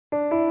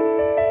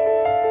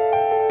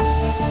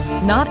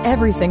Not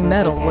everything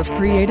metal was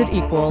created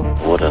equal.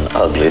 What an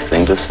ugly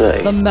thing to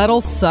say. The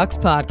MetalSucks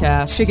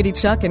podcast. Chickadee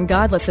Chuck and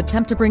Godless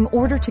attempt to bring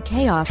order to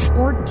chaos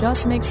or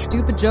just make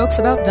stupid jokes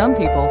about dumb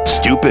people.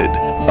 Stupid.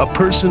 A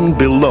person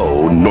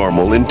below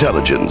normal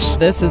intelligence.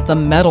 This is the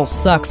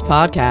MetalSucks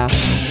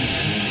podcast.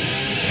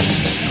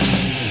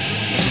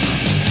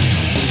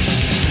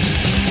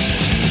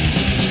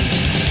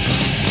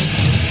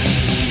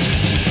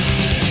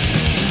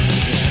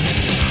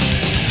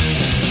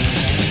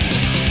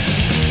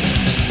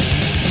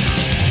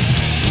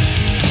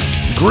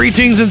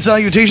 Greetings and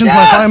salutations,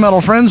 my fine metal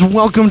friends.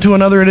 Welcome to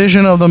another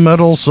edition of the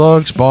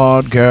MetalSucks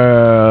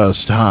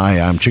podcast. Hi,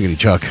 I'm Chickadee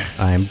Chuck.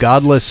 I'm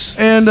Godless.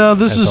 And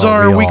this is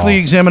our weekly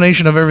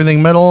examination of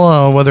everything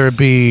metal, whether it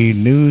be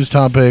news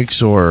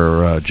topics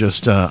or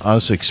just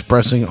us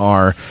expressing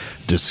our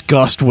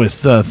disgust with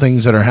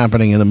things that are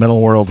happening in the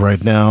metal world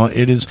right now.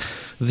 It is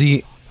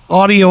the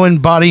audio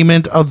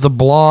embodiment of the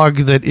blog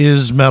that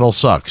is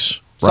MetalSucks.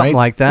 Something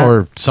like that.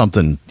 Or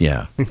something,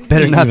 yeah.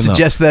 Better not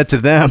suggest that to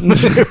them.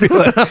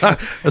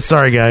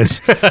 Sorry, guys.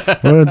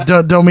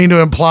 Don't mean to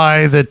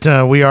imply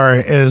that we are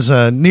as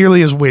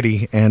nearly as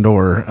witty and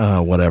or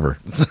whatever.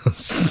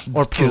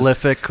 Or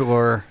prolific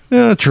or...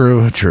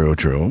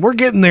 True. We're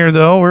getting there,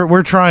 though.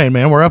 We're trying,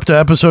 man. We're up to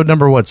episode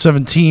number,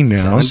 17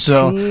 now. 17.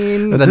 So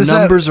the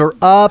numbers are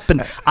up,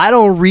 and I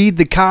don't read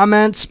the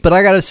comments, but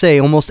I got to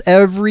say, almost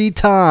every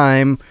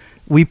time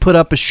we put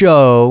up a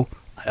show...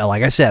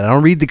 Like I said, I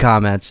don't read the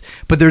comments,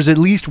 but there's at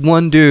least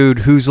one dude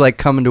who's like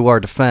coming to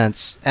our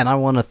defense, and I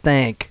want to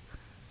thank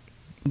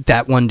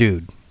that one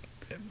dude.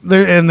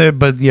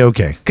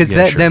 Okay,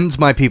 because them's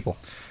my people.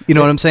 You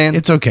know what I'm saying?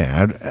 It's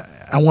okay.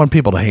 I want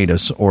people to hate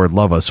us or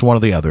love us, one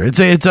or the other. It's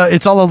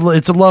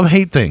a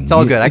love-hate thing. It's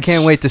all good. I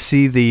can't wait to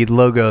see the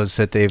logos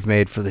that they've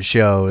made for the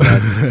show.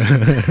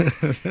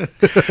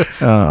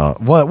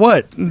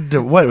 What?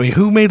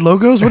 Who made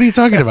logos? What are you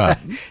talking about?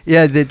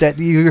 Yeah, that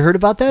you heard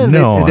about that?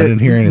 No, I didn't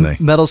hear anything.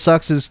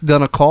 MetalSucks has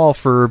done a call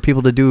for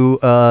people to do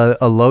a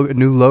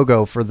new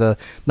logo for the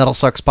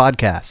MetalSucks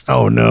podcast.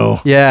 Oh no!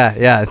 Yeah.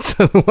 It's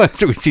the ones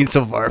that we've seen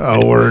so far.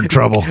 Oh, we're in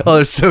trouble. Oh,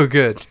 they're so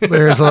good.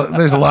 There's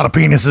a lot of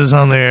penises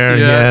on there.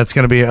 Yeah, it's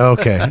going to be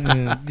okay.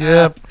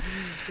 Yep.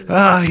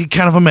 You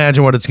kind of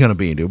imagine what it's going to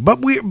be, dude. But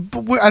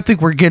I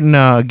think we're getting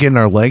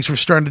our legs. We're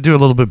starting to do a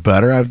little bit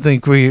better. I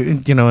think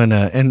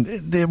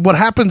and what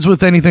happens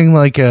with anything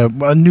like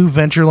a new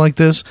venture like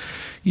this,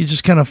 you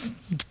just kind of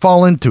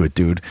fall into it,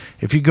 dude.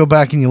 If you go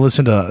back and you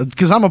listen to,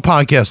 because I'm a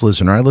podcast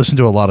listener, I listen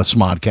to a lot of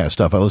Smodcast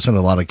stuff. I listen to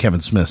a lot of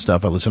Kevin Smith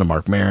stuff. I listen to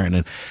Mark Maron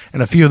and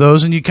a few of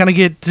those, and you kind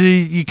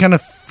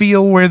of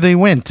feel where they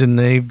went, and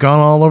they've gone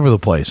all over the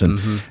place,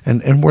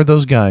 and we're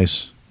those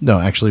guys. No,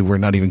 actually, we're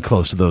not even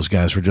close to those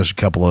guys. We're just a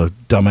couple of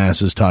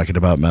dumbasses talking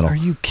about metal. Are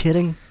you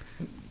kidding?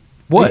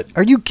 What?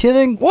 Are you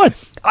kidding? What?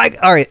 All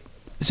right.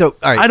 So,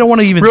 all right. I don't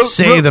want to even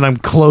say that I'm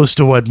close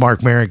to what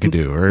Mark Maron could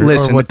do or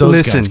what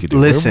those guys could do.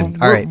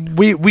 Listen. All right.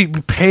 We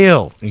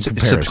pale in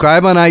comparison.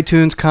 Subscribe on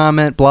iTunes,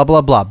 comment, blah, blah,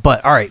 blah.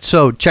 But, all right.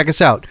 So, check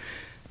us out.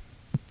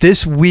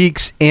 This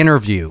week's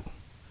interview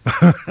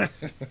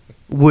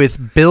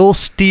with Bill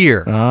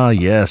Steer. Ah,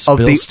 yes. Of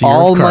Bill the Steer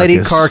almighty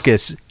of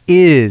Carcass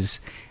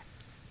is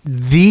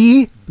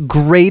the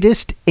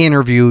greatest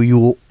interview you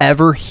will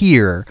ever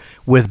hear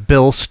with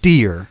Bill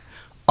Steer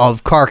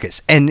of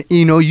Carcass. And,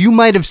 you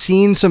might have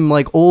seen some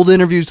like old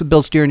interviews with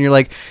Bill Steer and you're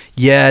like,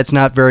 yeah, it's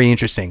not very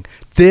interesting.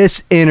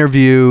 This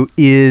interview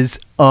is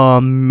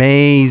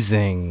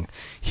amazing.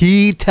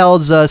 He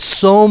tells us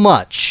so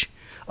much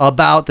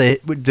about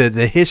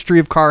the history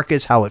of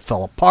Carcass, how it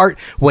fell apart,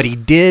 what he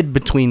did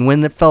between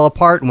when it fell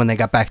apart and when they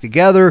got back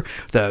together,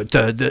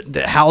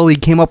 the how he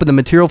came up with the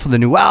material for the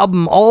new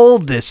album, all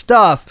this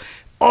stuff.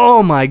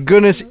 Oh my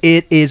goodness,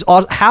 it is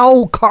awesome.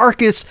 How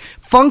Carcass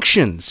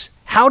functions.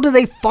 How do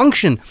they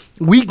function?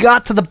 We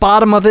got to the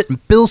bottom of it,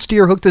 and Bill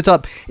Steer hooked us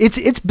up.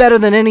 It's better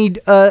than any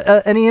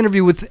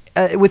interview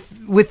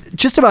with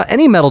just about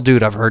any metal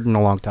dude I've heard in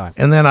a long time.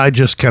 And then I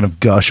just kind of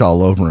gush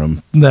all over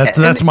him.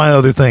 That's my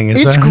other thing.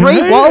 It's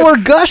great while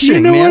we're gushing. You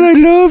know what? I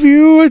love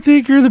you. I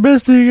think you're the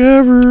best thing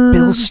ever.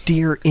 Bill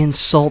Steer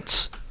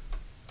insults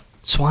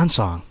Swan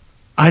Song.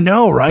 I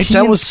know, right?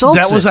 That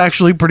was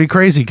actually pretty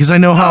crazy because I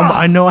know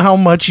how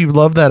much you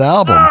love that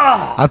album.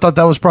 I thought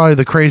that was probably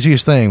the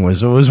craziest thing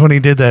was when he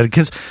did that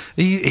because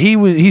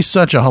he's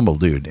such a humble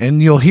dude,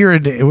 and you'll hear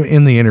it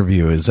in the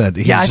interview. Is that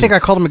I think I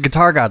called him a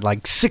guitar god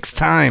like 6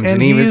 times,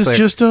 and he was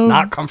just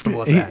not comfortable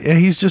with that.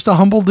 He's just a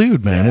humble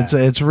dude, man. Yeah.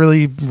 It's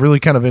really really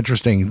kind of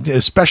interesting,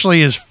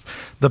 especially as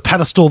the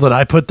pedestal that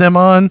I put them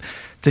on.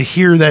 To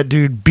hear that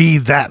dude be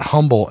that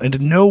humble and to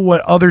know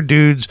what other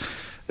guys,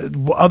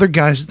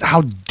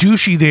 how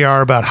douchey they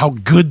are about how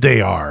good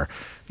they are.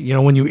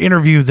 When you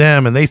interview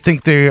them and they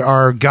think they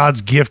are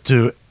God's gift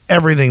to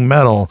everything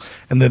metal,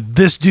 and that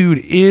this dude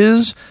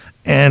is,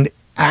 and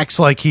acts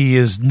like he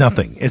is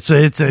nothing. It's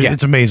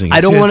amazing.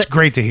 It's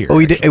great to hear.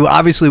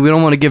 Obviously, we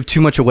don't want to give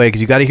too much away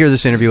because you got to hear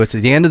this interview. It's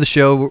at the end of the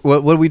show.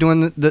 What are we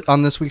doing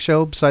on this week's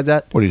show besides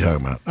that? What are you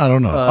talking about? I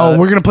don't know.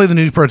 We're going to play the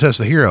new Protest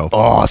the Hero.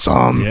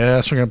 Awesome.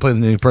 Yes, we're going to play the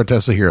new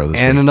Protest the Hero this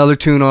week. Another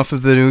tune off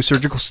of the new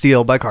Surgical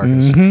Steel by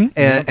Carcass.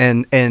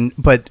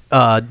 Mm-hmm. But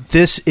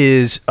this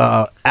is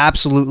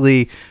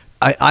absolutely.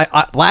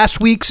 Last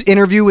week's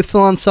interview with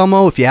Phil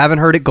Anselmo, if you haven't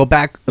heard it, go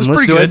back and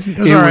listen to it. It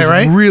was all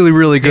right? Really,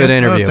 really good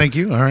interview. Oh, thank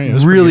you. All right.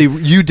 Really,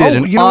 you did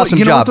an awesome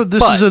job.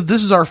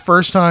 This is our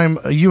first time,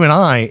 you and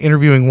I,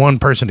 interviewing one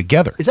person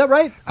together. Is that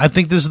right? I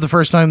think this is the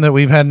first time that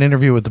we've had an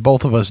interview with the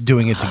both of us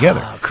doing it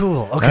together. Oh,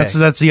 cool. Okay.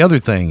 That's the other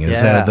thing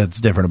that's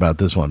different about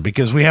this one,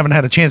 because we haven't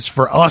had a chance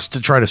for us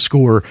to try to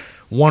score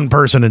one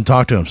person and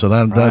talk to him. So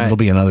that'll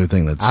be another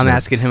thing. I'm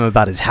asking him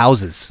about his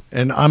houses.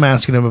 And I'm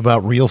asking him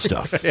about real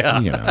stuff. Yeah.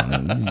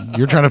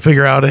 You're trying to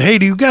figure out, hey,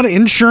 do you got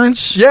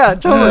insurance? Yeah,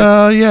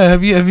 totally. Yeah.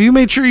 Have you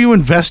made sure you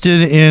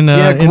invested in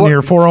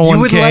your 401k? You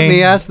wouldn't let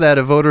me ask that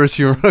of Oderus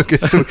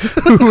Urungus,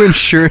 who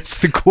insures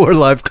the Core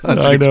Live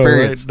concert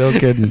experience. Right? No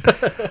kidding.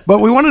 But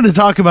we wanted to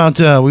talk about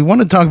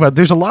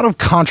there's a lot of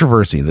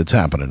controversy that's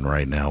happening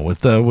right now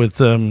with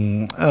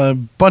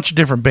a bunch of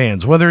different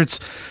bands. Whether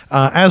it's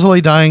As I Lay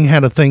Dying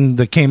had a thing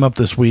that came up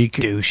this week.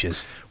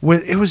 Douches.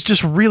 It was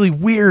just really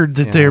weird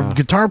that their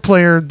guitar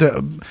player,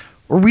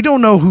 or we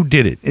don't know who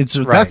did it.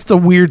 That's the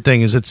weird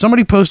thing, is that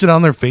somebody posted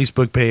on their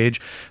Facebook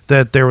page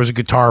that there was a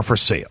guitar for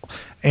sale.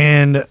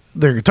 And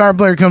their guitar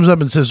player comes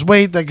up and says,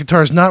 wait, that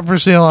guitar's not for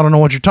sale. I don't know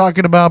what you're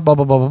talking about, blah,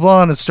 blah, blah, blah,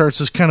 blah. And it starts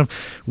this kind of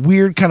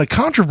weird kind of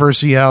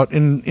controversy out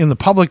in the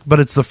public,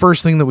 but it's the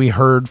first thing that we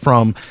heard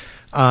from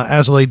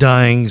As I Lay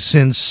Dying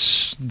since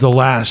the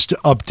last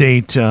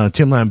update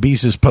Tim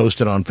Lambesis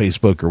posted on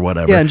Facebook or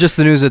whatever. Yeah, and just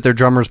the news that their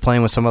drummer's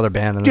playing with some other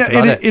band. And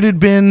it had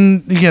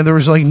been, there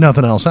was like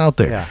nothing else out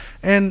there. Yeah.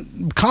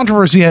 And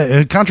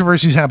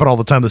controversies happen all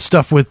the time. The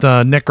stuff with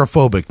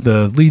Necrophobic,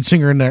 the lead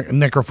singer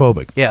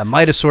Necrophobic. Yeah,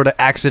 might have sort of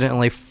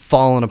accidentally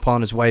fallen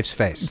upon his wife's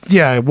face.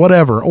 Yeah,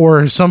 whatever.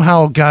 Or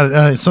somehow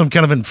got some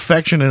kind of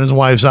infection in his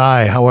wife's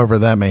eye, however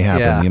that may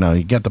happen. Yeah.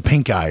 You get the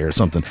pink eye or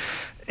something.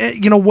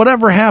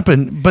 Whatever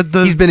happened, but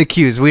he's been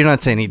accused. We're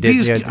not saying he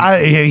did.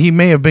 He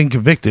may have been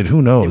convicted.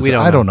 Who knows?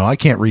 I don't know. I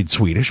can't read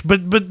Swedish.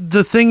 But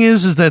the thing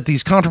is that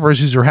these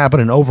controversies are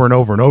happening over and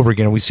over and over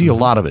again, and we see a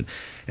lot of it.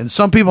 And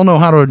some people know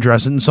how to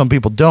address it, and some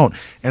people don't.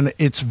 And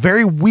it's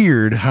very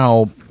weird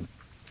how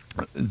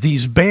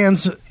these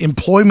bands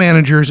employ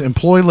managers,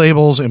 employ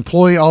labels,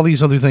 employ all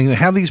these other things. They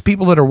have these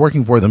people that are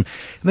working for them,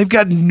 and they've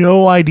got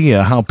no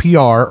idea how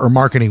PR or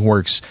marketing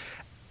works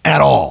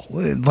at all.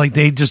 Like,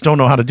 they just don't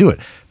know how to do it,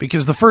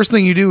 because the first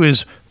thing you do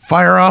is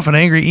fire off an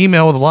angry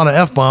email with a lot of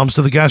F-bombs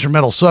to the guys from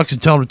MetalSucks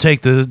and tell them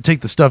to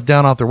take the stuff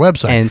down off their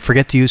website, and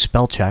forget to use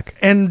spell check,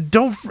 and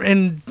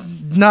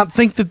not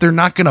think that they're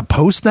not going to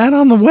post that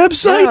on the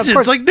website. Yeah,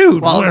 it's like,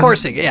 dude. Well, of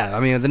course, yeah. I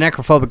mean, the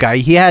Necrophobic guy,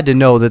 he had to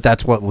know that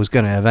that's what was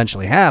going to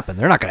eventually happen.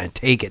 They're not going to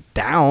take it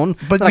down.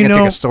 But they're not going to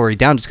take a story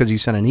down just because you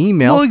sent an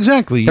email. Well,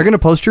 exactly. They're going to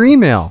post your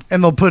email,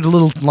 and they'll put a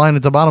little line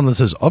at the bottom that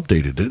says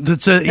 "updated."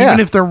 That's even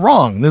if they're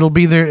wrong, it'll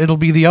be there. It'll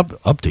be the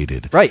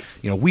updated. Right.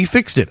 We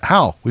fixed it.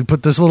 How? We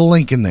put this little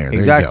link in there.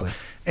 Exactly. There you go.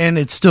 And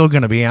it's still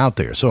going to be out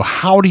there. So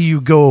how do you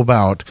go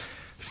about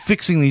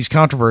fixing these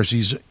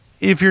controversies?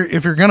 If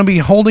you're going to be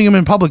holding them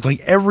in public, like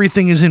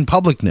everything is in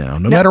public now,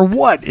 no matter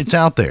what, it's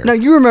out there. Now,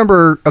 you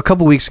remember a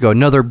couple weeks ago,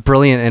 another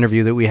brilliant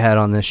interview that we had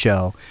on this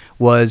show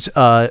was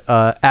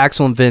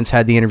Axl and Vince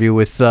had the interview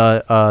with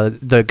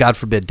the God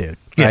Forbid dude,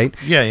 right?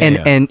 Yeah.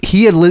 And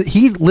he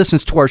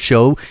listens to our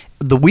show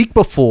the week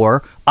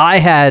before. I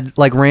had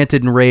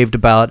ranted and raved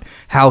about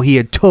how he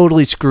had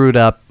totally screwed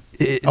up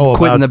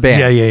quitting the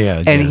band.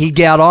 Yeah. And he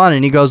got on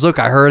and he goes, look,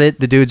 I heard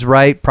it. The dude's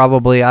right.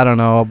 Probably, I don't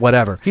know,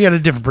 whatever. He had a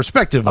different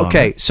perspective on it.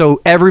 Okay,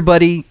 so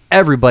everybody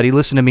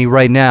listen to me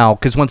right now,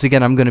 because once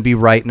again, I'm going to be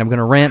right and I'm going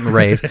to rant and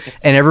rave,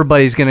 and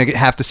everybody's going to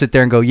have to sit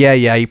there and go,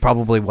 yeah, he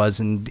probably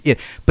was.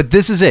 But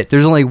this is it.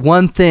 There's only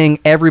one thing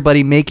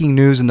everybody making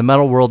news in the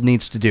metal world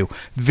needs to do.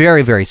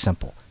 Very, very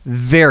simple.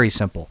 Very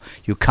simple.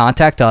 You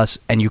contact us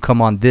and you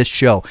come on this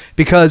show,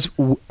 because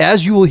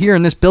as you will hear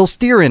in this Bill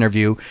Steer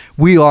interview,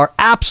 we are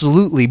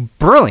absolutely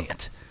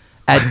brilliant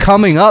at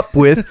coming up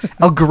with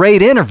a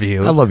great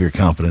interview. I love your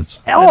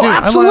confidence. Oh,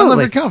 absolutely. I love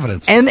your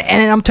confidence. And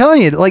I'm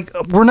telling you,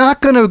 we're not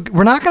gonna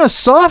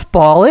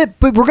softball it,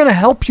 but we're gonna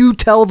help you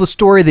tell the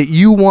story that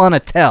you want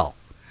to tell.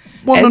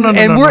 Well,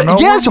 no.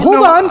 Yes,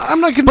 hold on.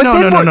 I'm not going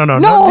to.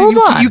 No, hold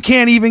on. You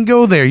can't even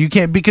go there. You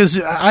can't, because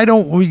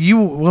you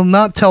will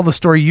not tell the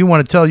story you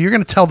want to tell. You're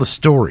going to tell the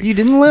story. You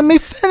didn't let me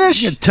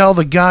finish. You tell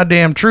the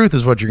goddamn truth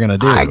is what you're going to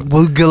do.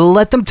 We're going to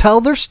let them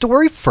tell their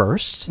story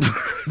first,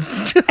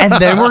 and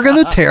then we're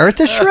going to tear it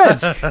to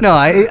shreds.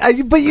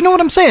 No, but you know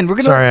what I'm saying.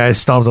 Sorry, I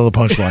stomped on the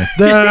punchline.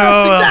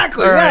 Yes,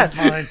 exactly. All right,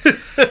 fine.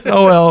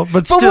 Oh well,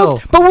 but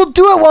still. But we'll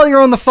do it while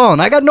you're on the phone.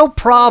 I got no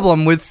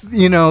problem with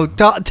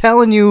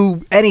telling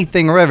you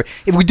anything or whatever.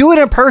 If we do it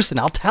in person,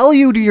 I'll tell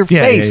you to your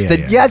face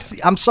that yes,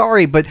 I'm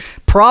sorry, but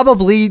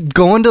probably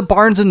going to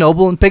Barnes and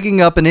Noble and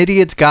picking up an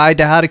idiot's guide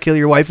to how to kill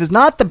your wife is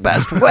not the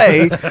best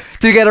way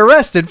to get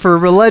arrested for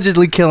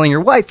allegedly killing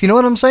your wife. You know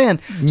what I'm saying?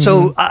 Mm-hmm.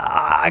 So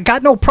I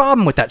got no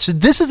problem with that. So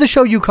this is the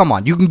show you come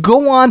on. You can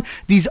go on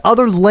these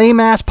other lame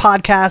ass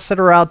podcasts that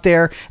are out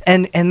there,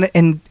 and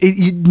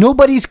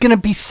nobody's going to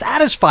be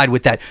satisfied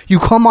with that. You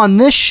come on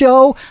this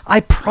show,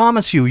 I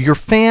promise you, your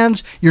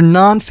fans, your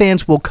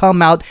non-fans will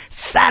come out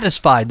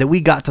satisfied that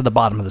we got to the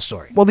bottom of the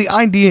story. Well, the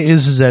idea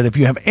is that if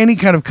you have any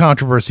kind of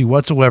controversy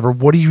whatsoever,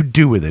 what do you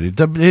do with it?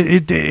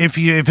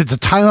 If it's a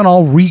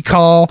Tylenol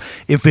recall,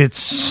 if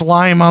it's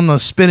slime on the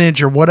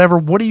spinach or whatever,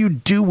 what do you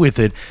do with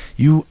it?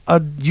 You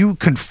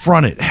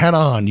confront it head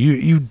on.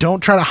 You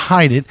don't try to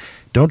hide it.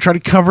 Don't try to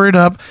cover it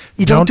up.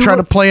 You don't try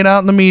to play it out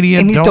in the media.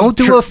 And you don't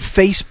do a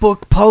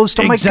Facebook post.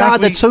 Oh, exactly. My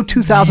God, that's so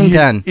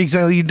 2010.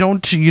 Exactly. You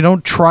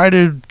don't try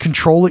to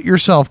control it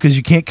yourself, because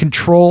you can't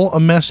control a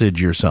message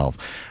yourself,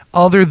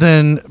 other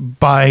than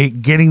by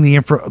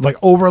getting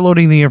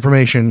overloading the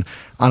information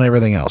on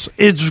everything else.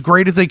 It's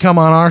great if they come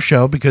on our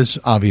show, because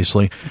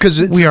obviously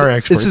we are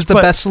experts. This is the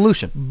best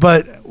solution.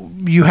 But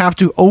you have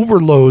to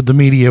overload the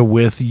media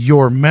with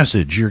your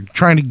message. You're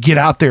trying to get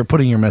out there,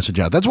 putting your message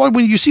out. That's why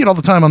when you see it all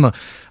the time on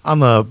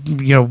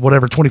the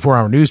whatever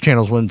 24-hour news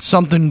channels, when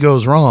something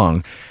goes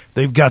wrong,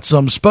 they've got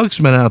some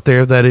spokesman out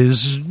there that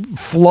is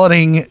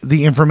flooding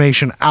the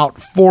information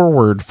out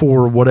forward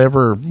for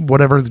whatever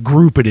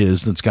group it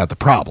is that's got the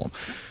problem.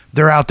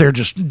 They're out there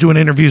just doing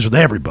interviews with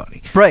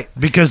everybody. Right.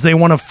 Because they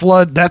want to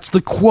flood. That's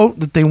the quote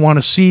that they want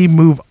to see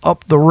move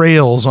up the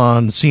rails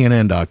on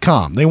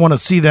CNN.com. They want to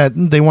see that.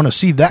 They want to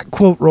see that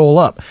quote roll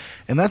up.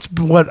 And that's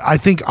what I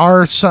think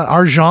our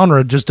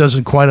genre just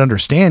doesn't quite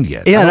understand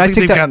yet. Yeah, I don't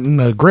think they've gotten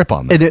a grip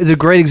on that. The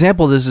great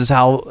example of this is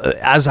how,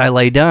 as I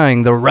lay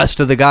dying, the rest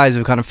of the guys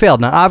have kind of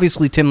failed. Now,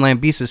 obviously, Tim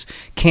Lambesis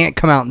can't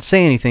come out and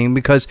say anything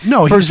because,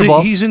 first of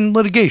all, he's in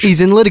litigation. He's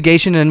in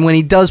litigation, and when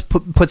he does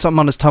put something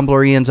on his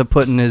Tumblr, he ends up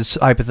putting his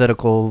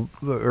hypothetical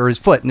or his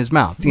foot in his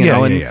mouth.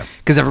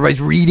 Because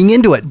everybody's reading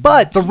into it.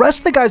 But the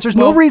rest of the guys, there's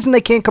no reason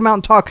they can't come out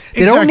and talk.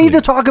 They don't need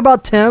to talk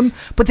about Tim,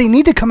 but they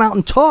need to come out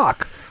and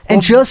talk.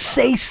 And just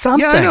say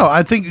something. Yeah, I know.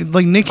 I think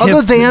like Nick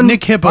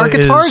Hippa our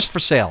guitar's for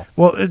sale.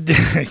 Well,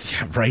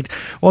 yeah, right.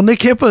 Well, Nick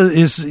Hippa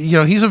is,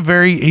 he's a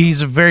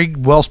very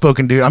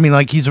well-spoken dude. I mean,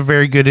 like, he's a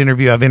very good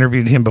interview. I've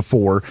interviewed him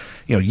before,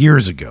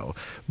 years ago.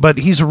 But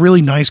he's a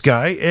really nice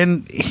guy,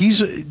 and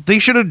they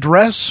should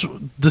address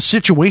the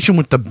situation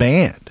with the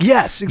band.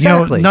 Yes,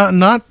 exactly.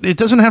 Not it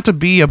doesn't have to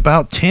be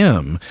about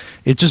Tim.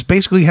 It just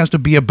basically has to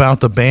be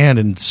about the band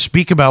and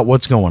speak about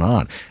what's going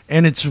on.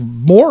 And it's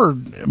more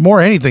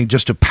anything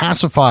just to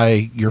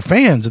pacify your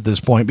fans at this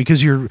point,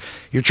 because you're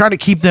trying to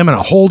keep them in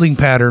a holding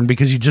pattern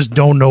because you just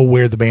don't know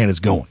where the band is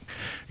going.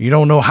 You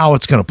don't know how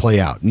it's going to play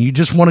out. And you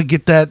just want to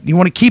get that. You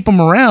want to keep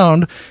them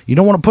around. You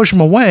don't want to push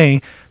them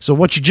away. So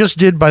what you just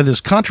did by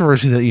this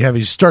controversy that you have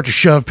is start to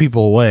shove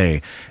people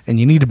away, and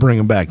you need to bring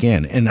them back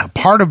in. And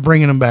part of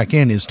bringing them back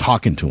in is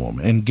talking to them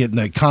and getting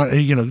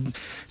that,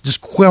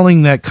 just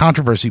quelling that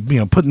controversy,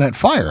 putting that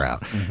fire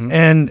out. Mm-hmm.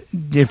 And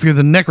if you're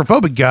the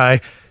necrophobic guy,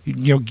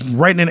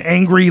 writing an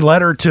angry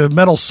letter to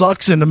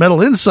MetalSucks and the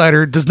Metal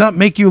Insider does not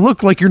make you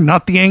look like you're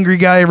not the angry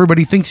guy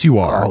everybody thinks you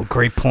are. Oh,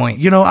 great point.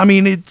 I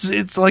mean,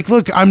 it's like,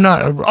 look, I'm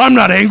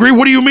not angry.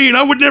 What do you mean?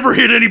 I would never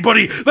hit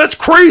anybody. That's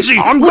crazy.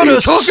 I'm going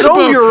to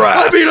sew your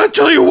ass. I mean, I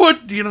tell you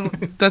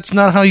what, that's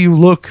not how you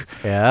look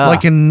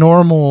like a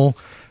normal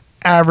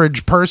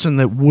average person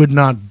that would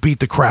not beat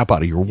the crap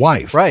out of your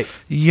wife. Right.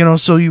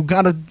 So you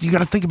gotta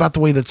think about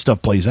the way that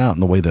stuff plays out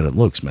and the way that it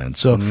looks, man.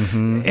 So,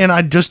 and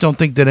I just don't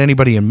think that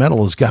anybody in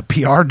metal has got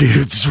PR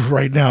dudes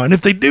right now. And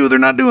if they do, they're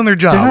not doing their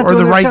job or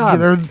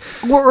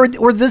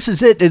this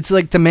is it. It's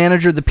like the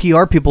manager, the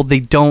PR people,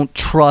 they don't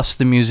trust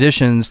the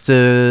musicians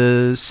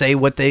to say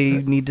what they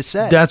need to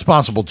say. That's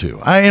possible too.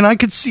 I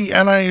could see,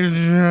 and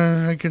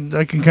I can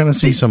kind of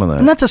see some of that.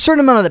 And that's a certain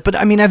amount of that. But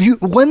I mean,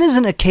 when is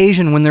an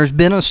occasion when there's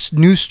been a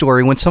news story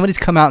when somebody's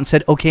come out and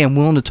said, okay, I'm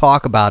willing to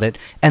talk about it,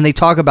 and they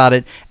talk about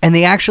it, and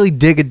they actually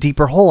dig a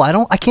deeper hole?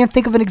 I can't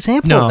think of an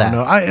example of that.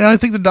 No, I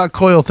think the Doc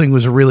Coyle thing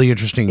was a really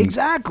interesting.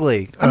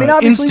 Exactly. I mean,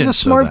 obviously he's a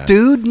smart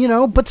dude,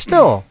 but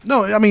still.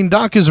 No, I mean,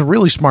 Doc is a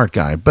really smart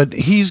guy, but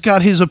he's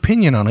got his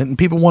opinion on it, and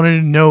people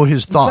wanted to know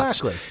his thoughts.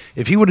 Exactly.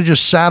 If he would have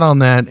just sat on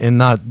that and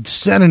not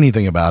said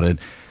anything about it,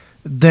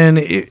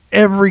 then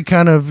every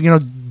kind of,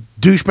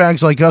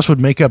 douchebags like us would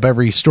make up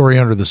every story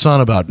under the sun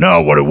about, no,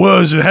 what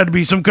it had to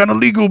be some kind of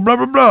legal blah,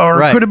 blah, blah,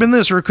 or it could have been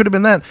this, or it could have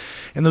been that.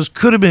 And those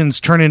could have beens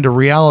turn into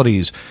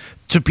realities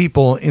to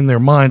people in their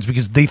minds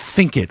because they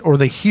think it, or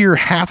they hear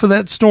half of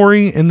that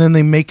story and then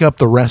they make up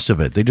the rest of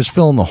it. They just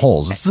fill in the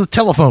holes. It's a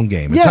telephone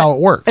game. It's how it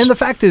works. And the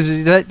fact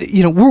is that,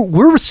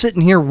 we're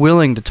sitting here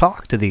willing to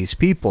talk to these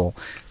people,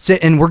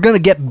 and we're going to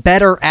get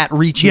better at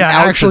reaching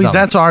out to them.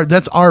 that's our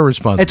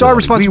responsibility. It's our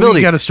responsibility.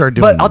 We got to start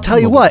doing But I'll tell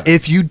you what,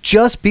 if you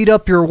just beat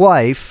up your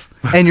wife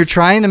and you're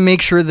trying to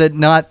make sure that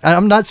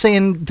I'm not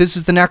saying this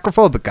is the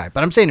necrophobic guy,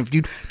 but I'm saying if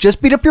you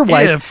just beat up your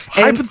wife,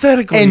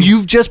 hypothetically, and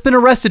you've just been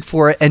arrested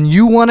for it, and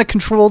you want to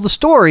control the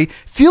story,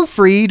 feel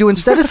free to,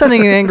 instead of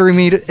sending an angry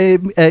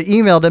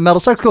email to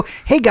MetalSucks, go,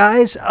 hey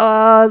guys,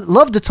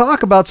 love to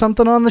talk about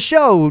something on the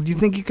show. Do you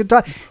think you could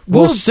talk?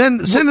 Well,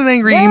 send an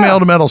angry email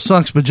to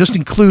MetalSucks, but just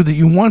include that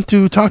you want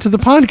to talk to the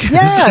podcast.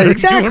 Yeah,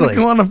 exactly. You want to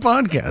go on a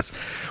podcast.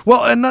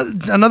 Well,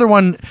 another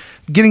one,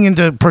 getting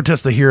into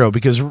Protest the Hero,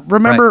 because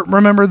remember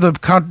the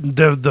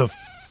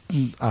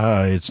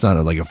it's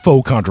not like a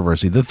faux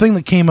controversy. The thing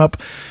that came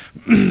up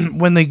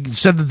when they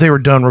said that they were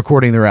done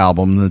recording their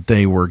album, that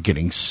they were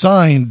getting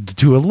signed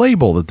to a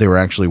label, that they were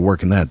actually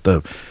working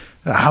that.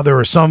 How there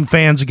were some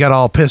fans that got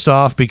all pissed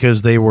off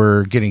because they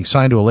were getting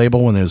signed to a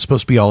label when it was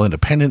supposed to be all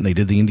independent, and they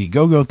did the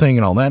Indiegogo thing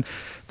and all that.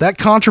 That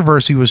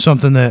controversy was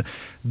something that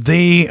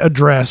they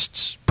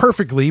addressed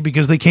perfectly,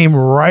 because they came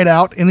right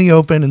out in the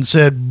open and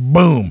said,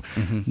 boom,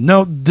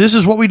 no, this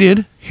is what we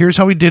did. Here's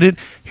how we did it.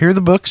 Here are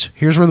the books.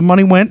 Here's where the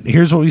money went.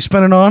 Here's what we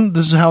spent it on.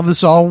 This is how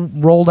this all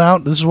rolled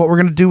out. This is what we're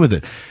going to do with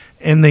it.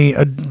 And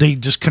they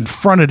just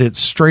confronted it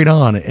straight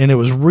on, and it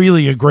was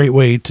really a great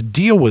way to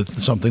deal with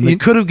something that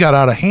could have got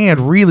out of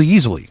hand really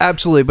easily.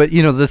 Absolutely, but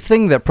the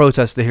thing that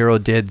Protest the Hero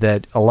did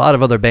that a lot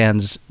of other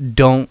bands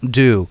don't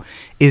do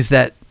is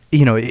that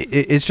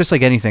it's just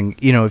like anything.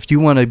 If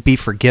you want to be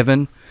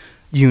forgiven,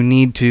 you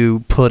need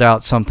to put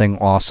out something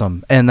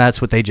awesome, and that's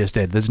what they just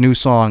did. This new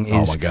song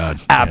is, oh my God,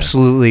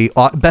 absolutely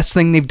best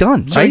thing they've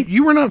done. So right?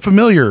 You were not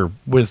familiar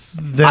with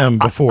them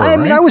before, I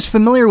mean, right? I was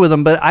familiar with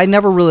them, but I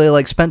never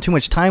really spent too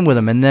much time with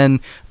them. And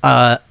then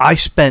I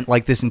spent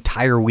this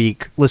entire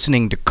week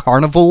listening to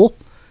Carnival,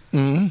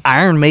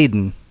 Iron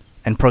Maiden,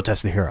 and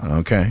Protest the Hero.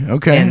 Okay,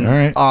 and, all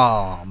right.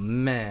 Oh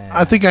man,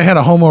 I think I had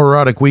a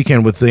homoerotic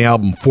weekend with the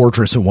album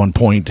Fortress at one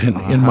point in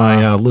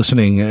my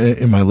listening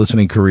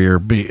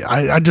career.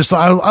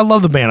 I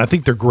love the band. I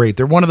think they're great.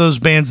 They're one of those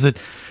bands that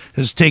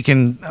has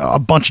taken a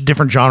bunch of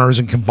different genres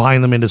and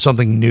combined them into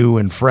something new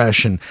and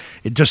fresh, and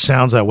it just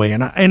sounds that way.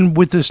 And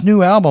with this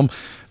new album,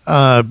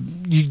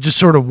 you just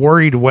sort of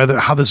worried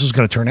how this was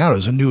going to turn out. It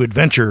was a new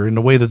adventure in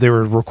the way that they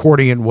were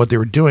recording and what they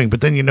were doing.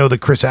 But then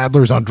that Chris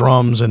Adler's on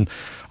drums and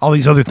all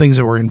these other things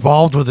that were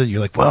involved with it. You're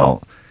like,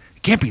 well,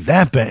 it can't be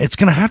that bad. It's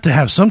going to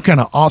have some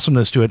kind of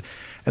awesomeness to it.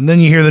 And then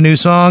you hear the new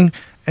song,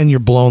 and you're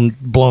blown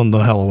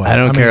the hell away. I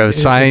don't care.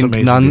 Signed,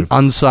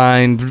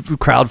 unsigned,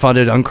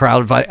 crowdfunded,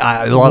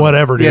 uncrowdfunded.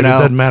 Whatever, dude. It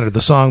doesn't matter.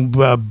 The song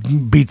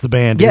beats the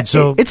band, dude. Yeah,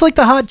 so it's like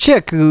the hot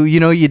chick who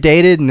you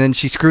dated, and then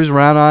she screws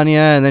around on you,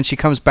 and then she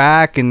comes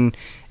back, and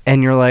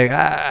you're like,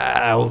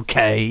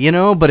 okay,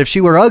 But if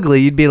she were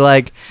ugly, you'd be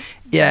like,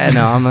 yeah,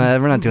 no,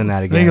 we're not doing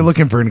that again. Then you're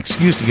looking for an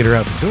excuse to get her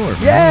out the door.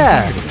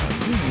 Yeah.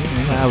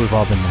 We've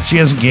all been there. She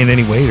hasn't gained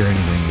any weight or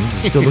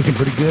anything. She's still looking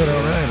pretty good.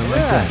 All right, I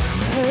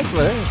like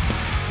that.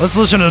 Let's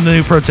listen to the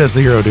new Protest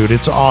the Hero, dude.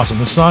 It's awesome.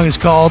 The song is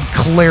called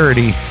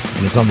Clarity,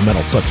 and it's on the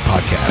MetalSucks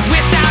podcast.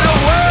 Without a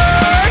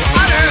word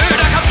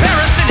uttered, a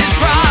comparison is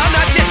drawn.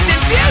 A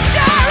distant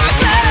future, a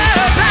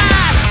clear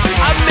past.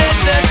 Amid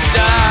the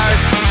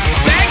stars,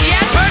 vague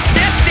yet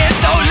persistent,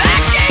 though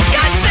lacking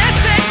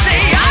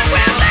consistency,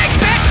 unwilling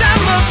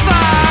victim of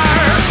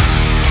farce.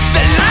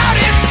 The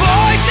loudest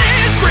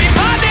voices scream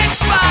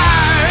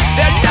uninspired.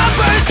 Their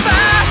numbers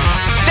vast,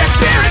 their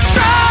spirits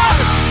strong.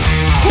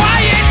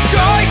 Quiet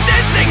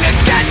choices sing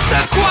against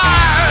the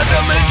choir.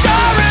 The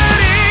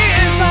majority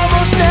is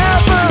almost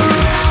never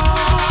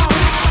wrong.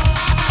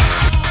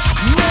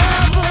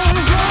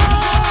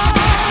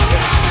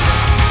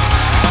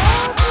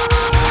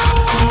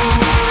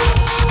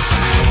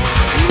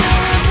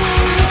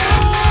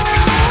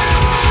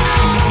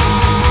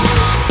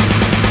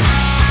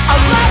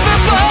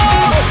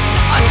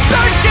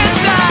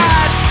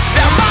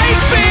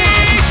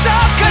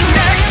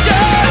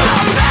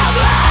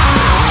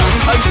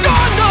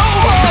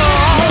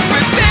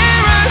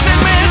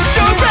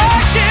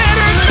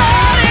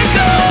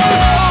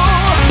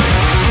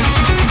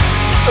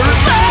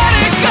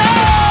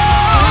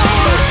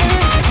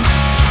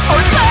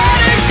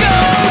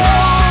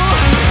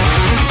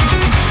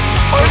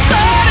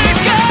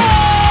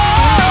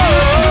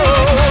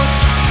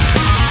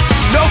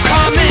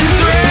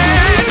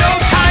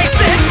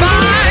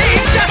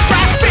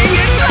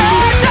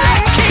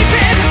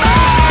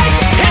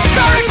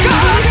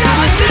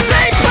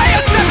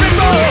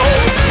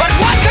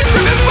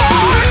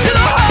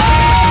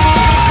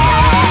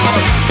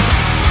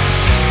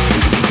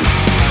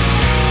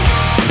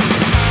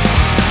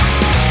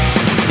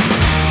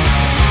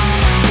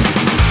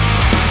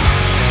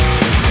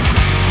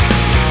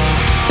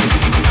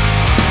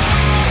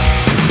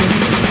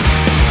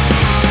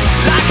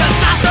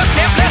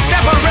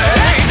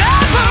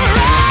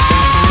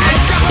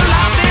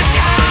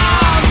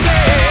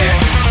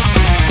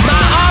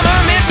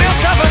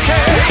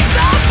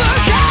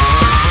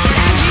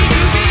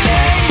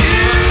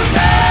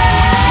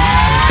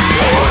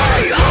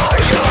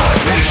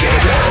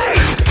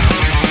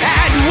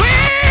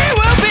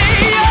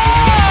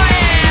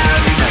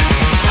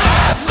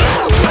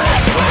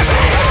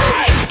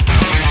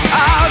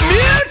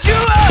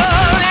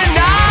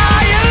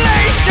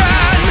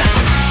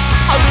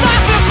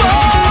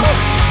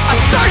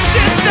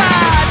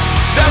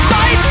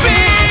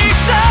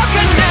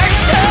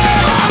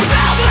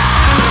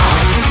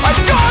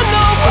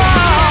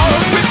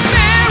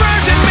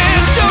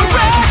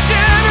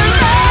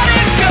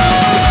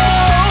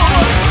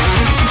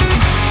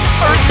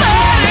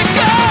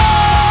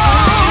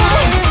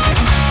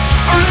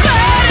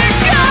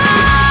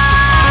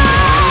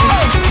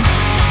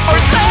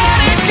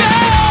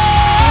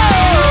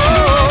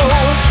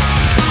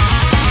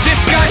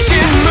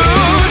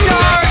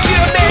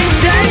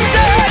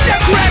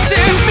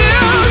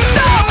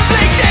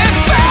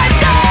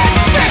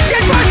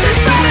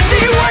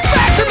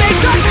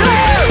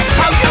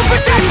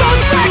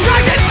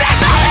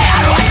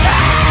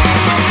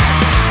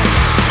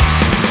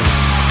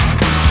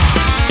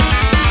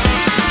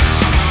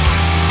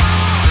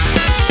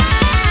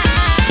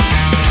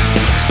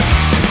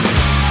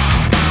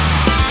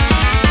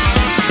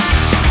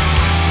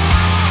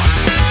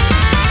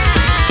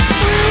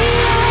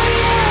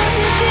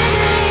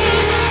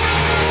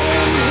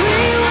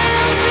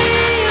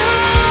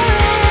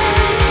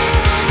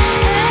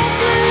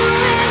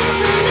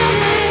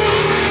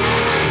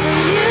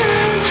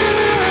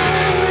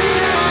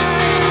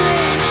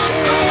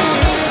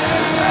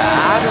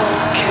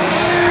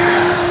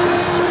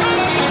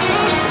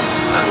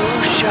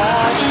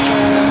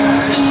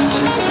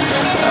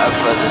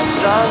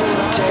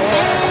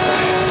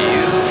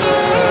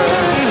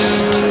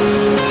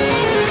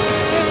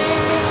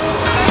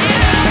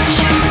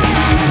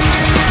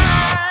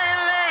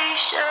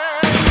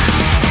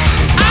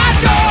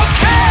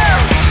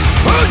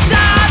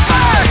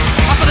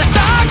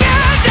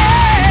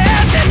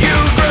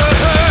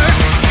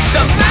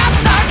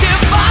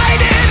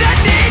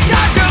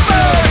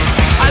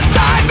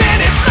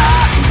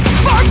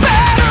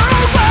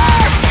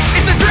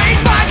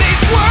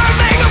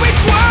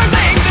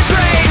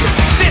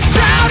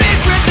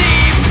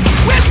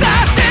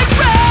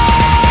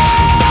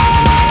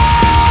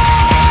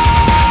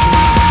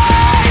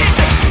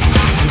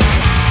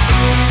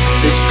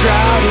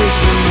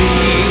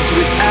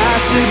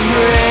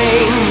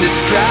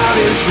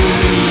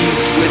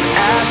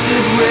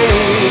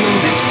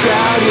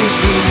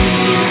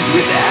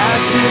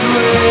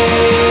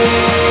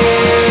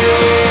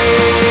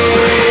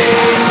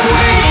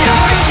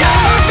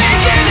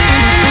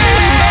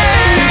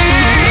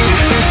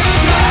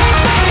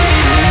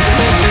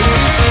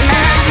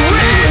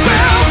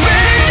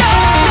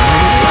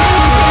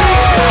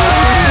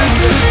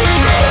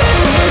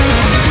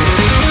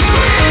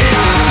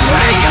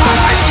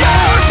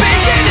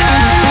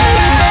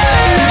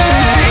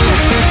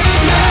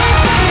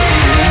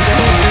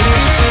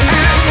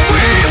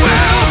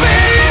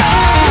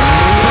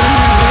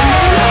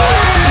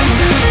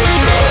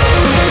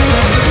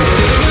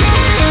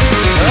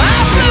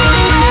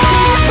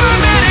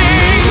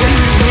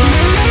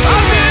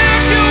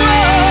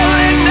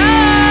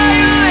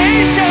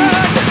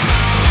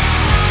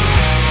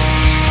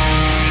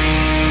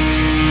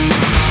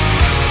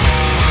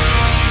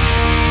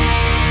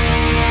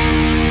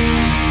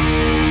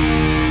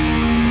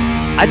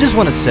 I just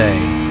want to say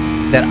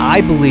that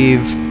I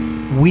believe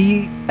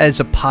we as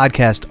a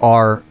podcast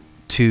are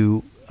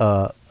to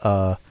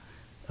podcasting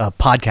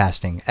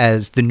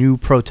as the new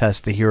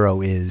protest the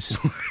hero is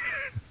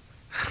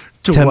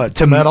to what?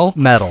 To metal?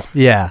 Metal,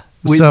 yeah.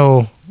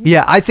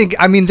 Yeah,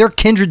 I mean, they're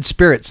kindred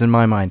spirits in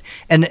my mind.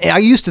 And I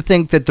used to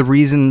think that the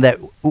reason that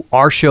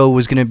our show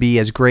was going to be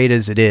as great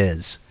as it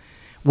is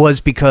was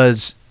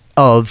because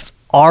of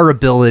our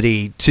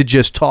ability to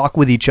just talk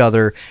with each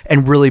other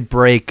and really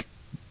break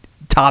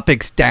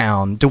topics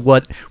down to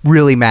what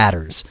really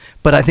matters.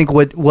 But I think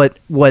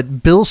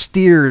what Bill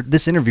Steer,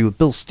 this interview with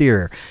Bill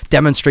Steer,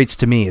 demonstrates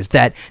to me is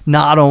that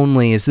not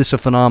only is this a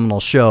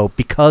phenomenal show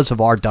because of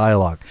our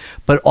dialogue,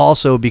 but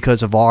also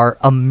because of our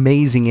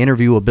amazing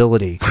interview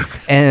ability.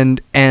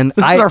 And this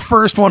is our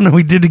first one that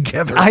we did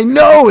together. I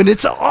know, and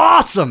it's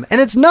awesome.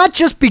 And it's not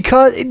just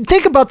because,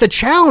 think about the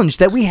challenge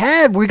that we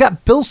had. We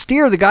got Bill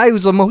Steer, the guy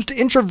who's the most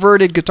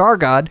introverted guitar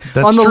god,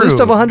 on the list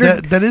of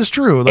 100. That is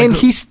true. And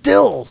he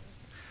still...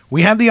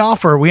 We had the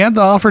offer. We had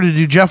the offer to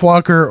do Jeff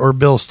Walker or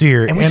Bill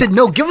Steer, and we said,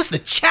 "No, give us the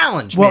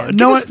challenge." Well, man.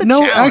 no.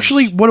 Challenge.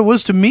 Actually, what it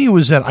was to me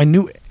was that I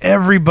knew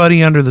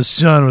everybody under the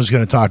sun was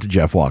going to talk to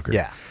Jeff Walker.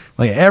 Yeah,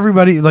 like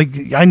everybody.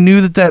 Like I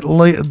knew that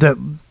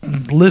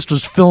list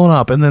was filling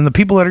up, and then the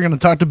people that are going to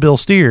talk to Bill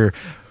Steer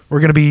were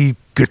going to be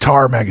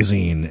Guitar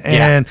Magazine,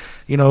 and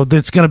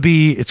it's going to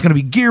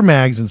be Gear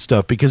Mags and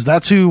stuff, because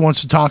that's who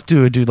wants to talk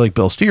to a dude like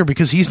Bill Steer,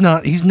 because he's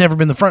never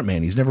been the front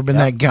man. He's never been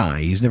that guy.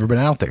 He's never been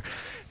out there.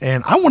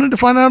 And I wanted to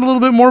find out a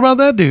little bit more about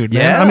that dude.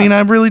 Man. Yeah. I mean,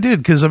 I really did,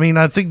 because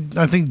I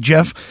think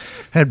Jeff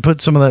had put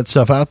some of that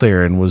stuff out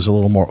there and was a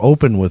little more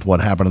open with what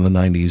happened in the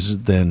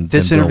 90s than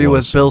this than interview Bill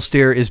with Bill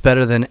Steer is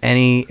better than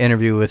any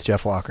interview with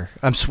Jeff Walker.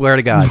 I swear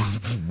to God.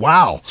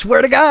 Wow.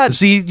 Swear to God.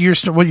 See,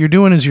 what you're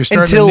doing is you're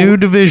starting a new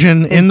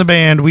division in the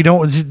band. We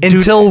don't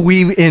until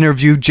we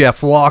interview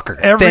Jeff Walker.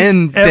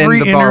 Then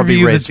the bar will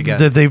be raised again.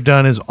 That they've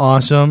done is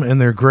awesome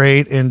and they're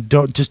great. And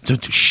don't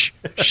shh.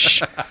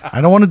 I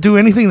don't want to do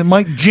anything that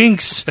might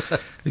jinx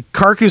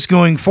Carcass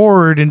going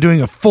forward and doing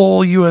a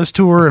full U.S.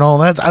 tour and all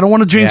that. I don't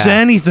want to jinx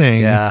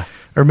anything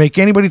or make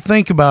anybody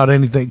think about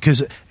anything,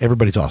 because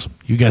everybody's awesome.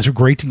 You guys are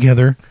great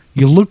together.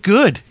 You look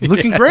good. You're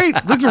looking great.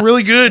 Looking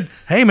really good.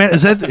 Hey, man,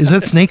 is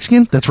that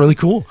snakeskin? That's really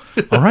cool.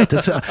 All right,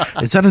 is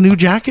that a new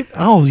jacket?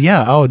 Oh,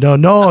 yeah. Oh,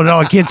 no,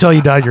 I can't tell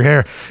you dyed your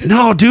hair.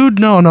 No, dude,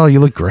 no,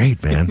 you look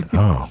great, man.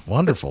 Oh,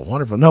 wonderful.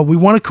 No, we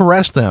want to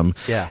caress them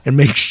and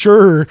make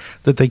sure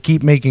that they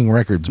keep making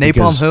records.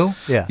 Napalm who?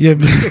 Yeah.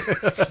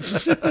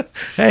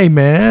 Hey,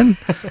 man,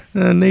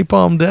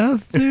 Napalm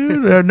Death,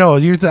 dude. No,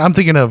 I'm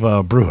thinking of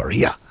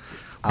Brujeria.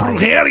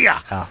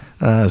 Brujeria.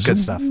 Good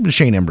stuff.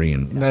 Shane Embry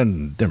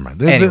and never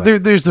mind.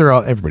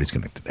 Everybody's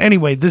connected.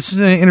 Anyway, this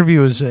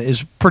interview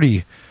is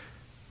pretty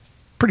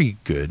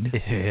good.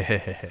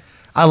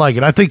 I like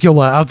it. I think you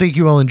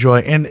will enjoy.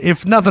 And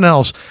if nothing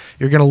else,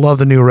 you're going to love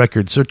the new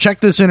record. So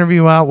check this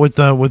interview out with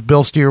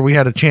Bill Steer. We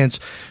had a chance,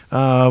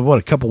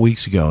 a couple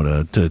weeks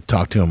ago to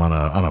talk to him on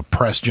a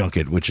press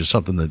junket, which is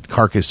something that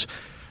Carcass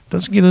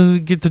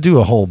doesn't get to do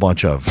a whole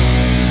bunch of.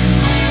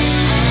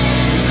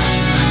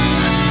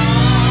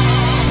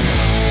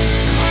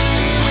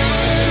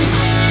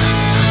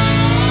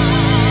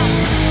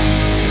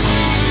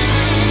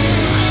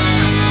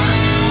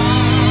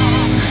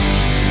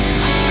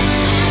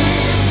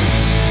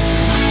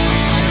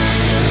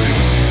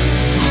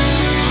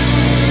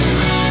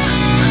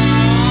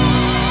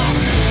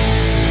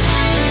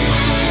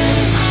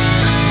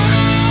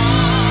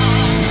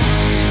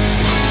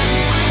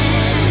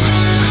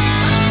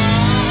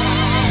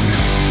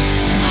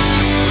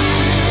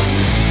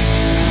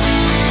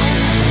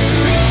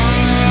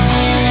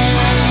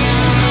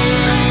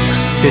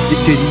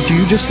 Do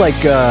you just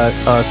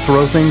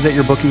throw things at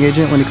your booking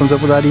agent when he comes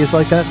up with ideas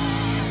like that?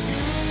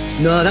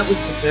 No, that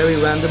was a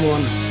very random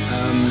one.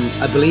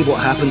 I believe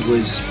what happened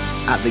was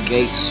At the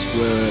Gates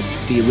were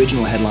the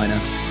original headliner,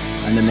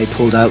 and then they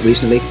pulled out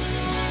recently.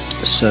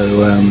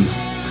 So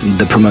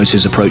the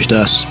promoters approached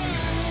us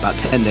about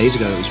 10 days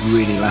ago. It was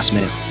really last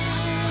minute.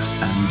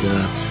 And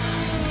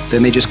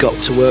then they just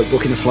got to work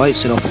booking the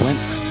flights, and off it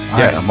went.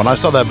 Yeah, when I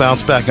saw that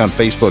bounce back on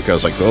Facebook, I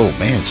was like, "Oh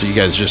man!" So you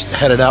guys just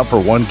headed out for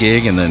one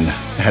gig and then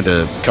had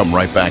to come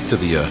right back to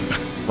the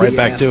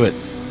back to it.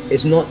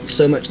 It's not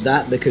so much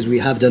that, because we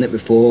have done it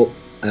before,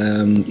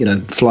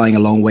 flying a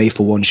long way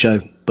for one show.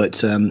 But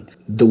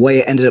the way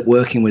it ended up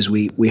working was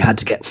we had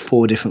to get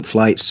 4 different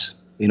flights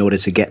in order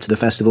to get to the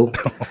festival,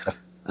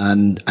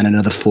 and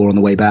another 4 on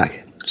the way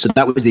back. So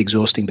that was the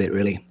exhausting bit,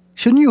 really.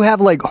 Shouldn't you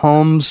have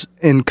homes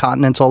in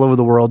continents all over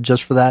the world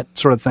just for that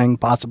sort of thing,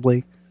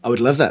 possibly? I would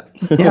love that.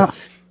 Yeah.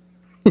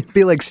 It'd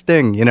be like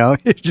Sting, you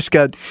just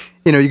got,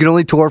 you can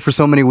only tour for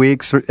so many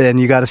weeks and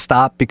you got to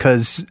stop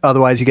because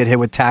otherwise you get hit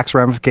with tax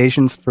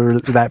ramifications for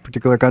that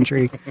particular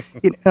country.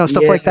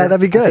 Stuff like that. That'd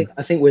be good.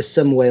 I think we're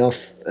some way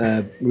off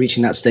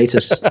reaching that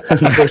status,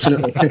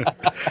 unfortunately.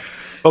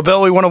 Well,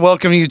 Bill, we want to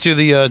welcome you to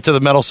the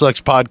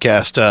MetalSucks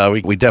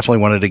podcast. We definitely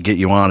wanted to get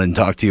you on and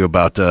talk to you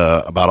about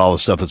all the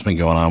stuff that's been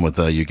going on with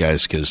you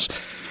guys, because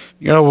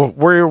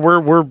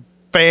we're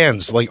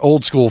fans, like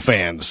old school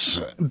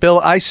fans. Bill,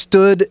 I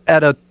stood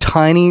at a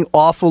tiny,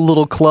 awful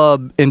little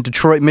club in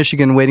Detroit,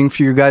 Michigan, waiting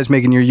for you guys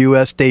making your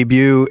U.S.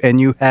 debut, and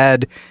you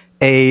had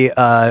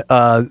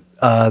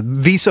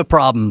visa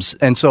problems,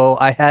 and so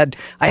I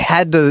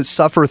had to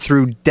suffer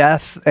through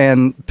death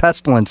and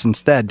pestilence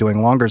instead,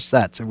 doing longer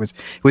sets. It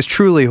was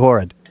truly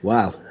horrid.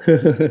 Wow.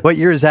 What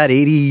year is that?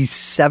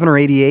 87 or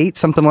 88,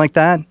 something like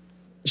that?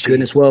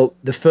 Goodness. Well,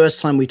 the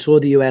first time we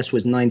toured the US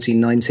was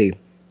 1990.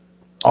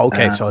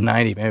 Okay, so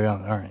 90, maybe. All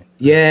right.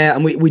 Yeah,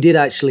 and we did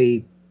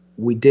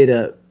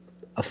a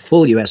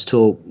full US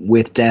tour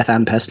with Death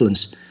and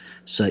Pestilence.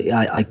 So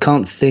I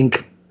can't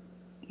think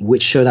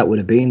which show that would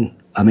have been.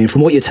 I mean,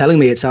 from what you're telling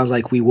me, it sounds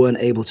like we weren't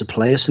able to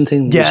play or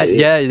something.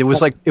 It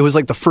was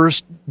like the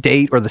first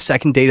date or the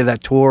second date of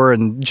that tour,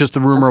 and just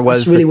the rumor was.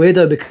 It's really weird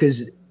though,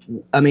 because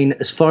I mean,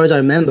 as far as I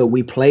remember,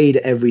 we played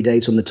every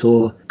date on the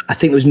tour. I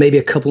think there was maybe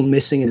a couple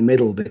missing in the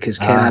middle because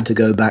Ken had to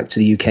go back to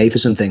the UK for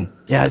something.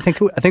 Yeah, I think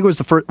it was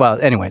the first.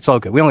 Well, anyway, it's all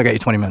good. We only got you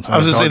 20 minutes. I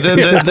was going to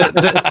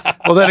say,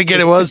 well, then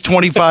again, it was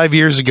 25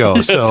 years ago.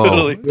 So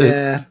totally.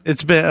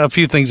 It's been a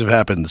few things have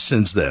happened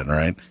since then,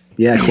 right?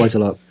 Yeah, quite a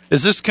lot.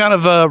 Is this kind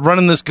of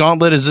running this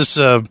gauntlet? Is this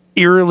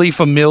eerily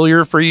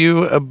familiar for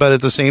you, but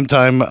at the same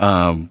time,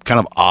 kind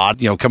of odd?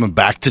 You know, coming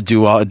back to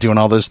doing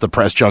all this, the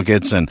press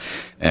junkets, and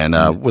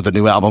with a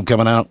new album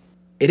coming out.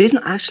 It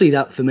isn't actually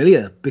that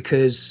familiar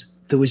because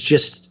there was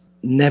just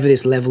never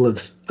this level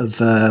of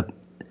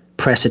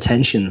press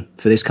attention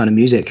for this kind of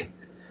music.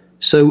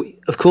 So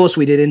of course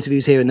we did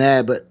interviews here and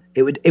there, but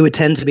it would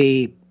tend to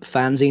be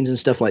fanzines and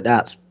stuff like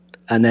that,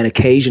 and then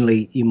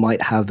occasionally you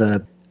might have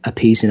a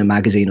piece in a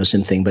magazine or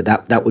something, but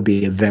that would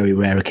be a very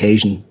rare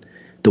occasion,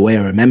 the way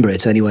I remember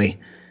it anyway.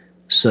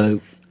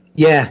 So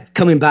yeah,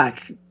 coming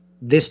back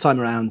this time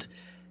around,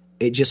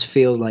 it just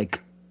feels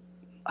like,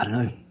 I don't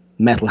know,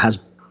 metal has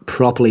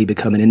properly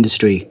become an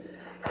industry.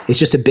 It's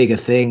just a bigger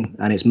thing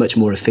and it's much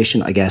more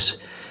efficient, I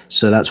guess.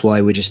 So that's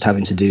why we're just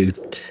having to do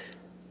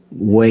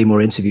way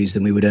more interviews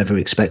than we would ever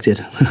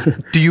expected.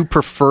 Do you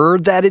prefer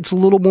that it's a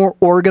little more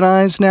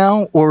organized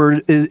now,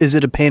 or is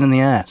it a pain in the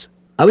ass?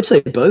 I would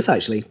say both,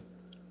 actually.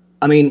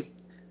 I mean,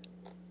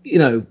 you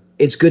know,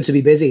 it's good to be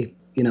busy.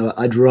 You know,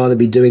 I'd rather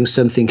be doing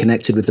something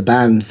connected with the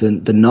band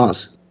than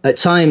not. At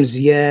times,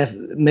 yeah,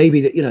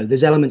 maybe, you know,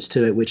 there's elements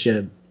to it which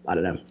are, I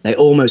don't know, they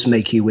almost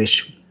make you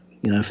wish,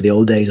 you know, for the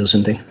old days or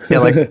something. Yeah,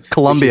 like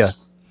Columbia.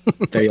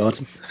 Very odd.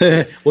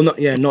 Well,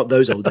 not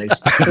those old days.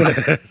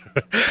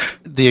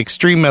 The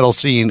extreme metal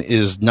scene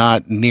is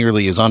not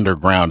nearly as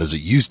underground as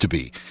it used to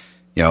be.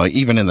 You know,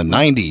 even in the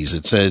 90s,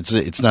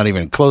 it's not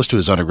even close to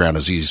as underground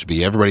as it used to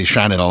be. Everybody's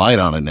shining a light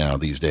on it now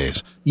these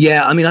days.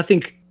 Yeah, I mean, I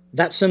think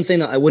that's something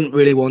that I wouldn't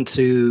really want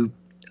to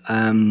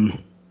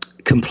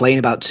complain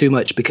about too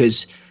much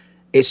because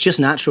it's just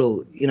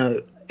natural. You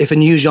know, if a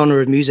new genre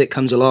of music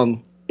comes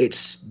along,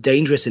 it's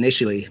dangerous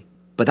initially,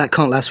 but that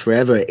can't last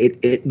forever.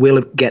 It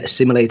will get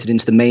assimilated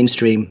into the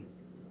mainstream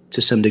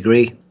to some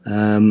degree.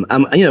 And,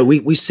 you know,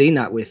 we've seen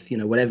that with, you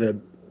know, whatever,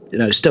 you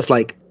know, stuff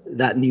like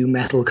that new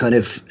metal kind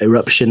of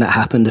eruption that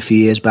happened a few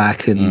years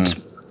back and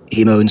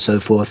emo and so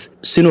forth.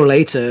 Sooner or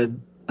later,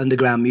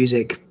 underground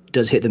music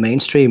does hit the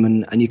mainstream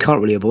and you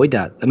can't really avoid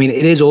that. I mean,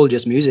 it is all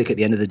just music at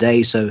the end of the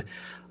day, so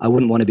I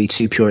wouldn't want to be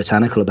too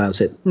puritanical about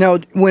it. Now,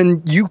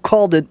 when you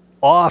called it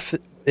off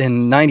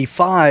in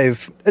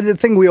 95, the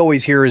thing we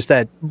always hear is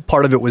that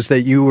part of it was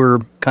that you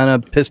were kind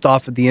of pissed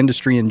off at the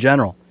industry in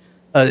general.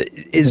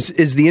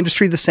 Is the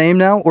industry the same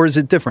now, or is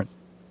it different?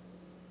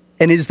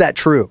 And is that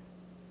true?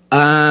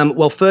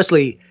 Well,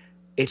 firstly,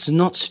 it's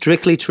not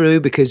strictly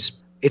true because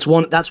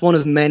that's one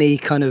of many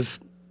kind of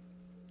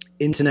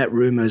internet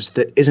rumors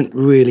that isn't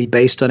really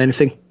based on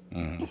anything.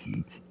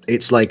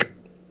 It's like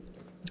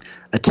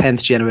a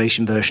 10th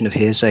generation version of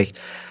hearsay.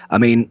 I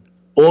mean,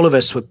 all of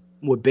us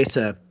were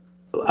bitter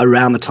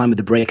around the time of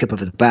the breakup of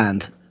the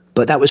band,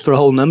 but that was for a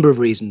whole number of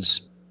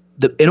reasons.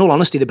 In all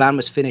honesty, the band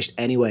was finished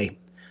anyway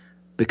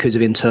because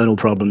of internal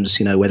problems,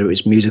 you know, whether it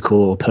was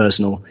musical or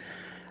personal.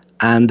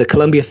 And the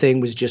Columbia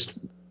thing was just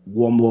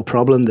one more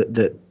problem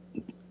that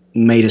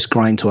made us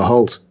grind to a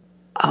halt.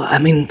 I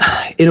mean,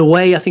 in a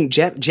way, I think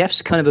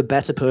Jeff's kind of a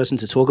better person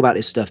to talk about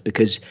this stuff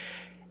because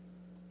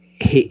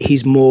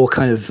he's more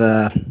kind of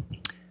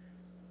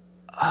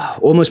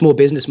almost more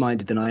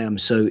business-minded than I am.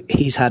 So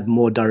he's had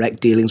more direct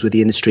dealings with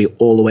the industry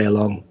all the way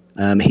along.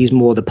 He's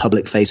more the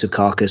public face of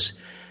Carcass.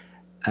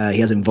 He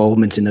has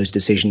involvement in those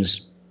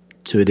decisions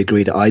to a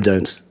degree that I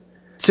don't.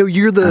 So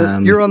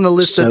you're on the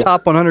list of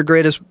top 100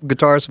 greatest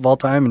guitarists of all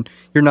time, and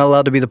you're not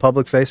allowed to be the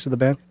public face of the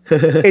band.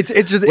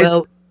 It's just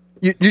well,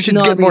 you should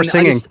get more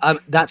singing.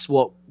 That's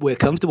what we're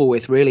comfortable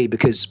with, really,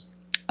 because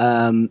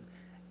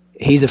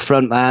he's the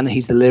front man,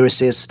 he's the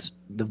lyricist,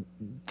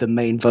 the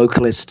main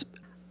vocalist,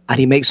 and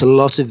he makes a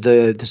lot of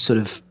the sort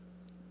of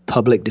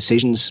public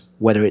decisions,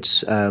 whether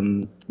it's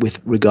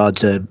with regard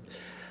to,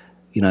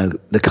 you know,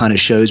 the kind of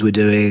shows we're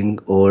doing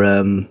or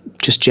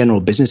just general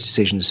business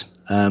decisions.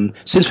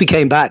 Since we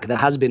came back, there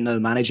has been no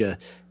manager,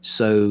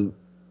 so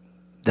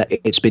that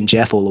it's been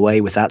Jeff all the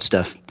way with that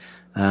stuff.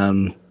 I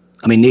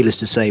mean, needless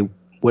to say,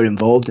 we're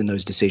involved in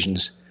those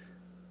decisions,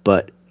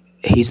 but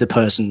he's the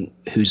person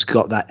who's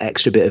got that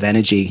extra bit of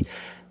energy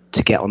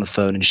to get on the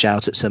phone and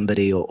shout at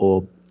somebody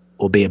or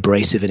be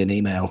abrasive in an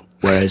email,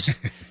 whereas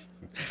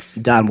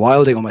Dan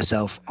Wilding or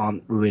myself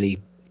aren't really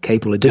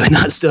capable of doing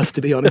that stuff,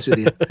 to be honest with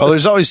you. Well,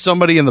 there's always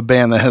somebody in the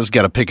band that has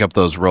got to pick up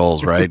those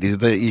roles, right?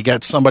 You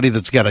got somebody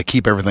that's got to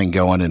keep everything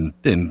going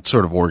and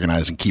sort of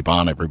organize and keep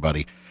on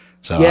everybody.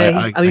 So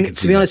yeah, I mean,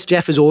 to be honest,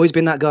 Jeff has always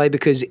been that guy,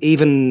 because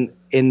even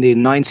in the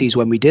 90s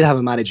when we did have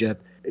a manager,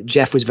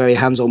 Jeff was very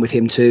hands-on with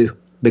him too,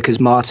 because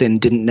Martin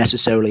didn't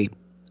necessarily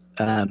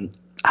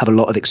have a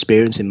lot of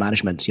experience in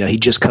management. You know,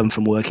 he'd just come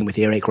from working with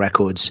Earache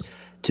Records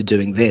to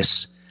doing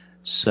this.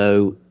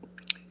 So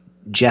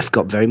Jeff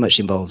got very much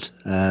involved.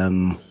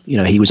 You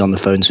know, he was on the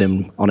phone to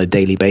him on a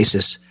daily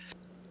basis.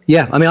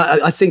 Yeah, I mean,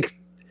 I think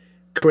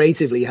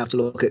creatively you have to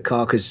look at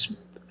Carcass,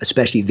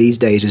 especially these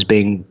days, as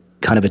being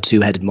kind of a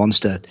two-headed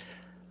monster.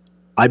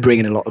 I bring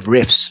in a lot of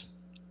riffs,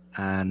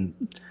 and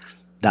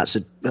that's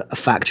a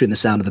factor in the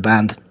sound of the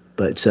band.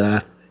 But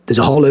there's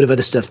a whole load of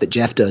other stuff that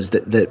Jeff does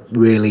that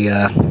really,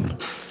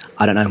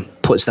 I don't know,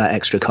 puts that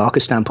extra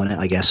Carcass stamp on it,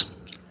 I guess.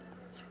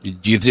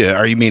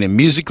 Are you meaning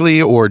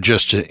musically or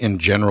just in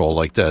general,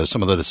 like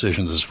some of the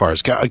decisions as far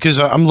as, because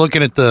I'm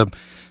looking at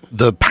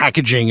the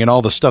packaging and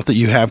all the stuff that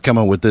you have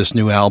coming with this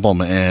new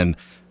album, and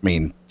I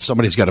mean,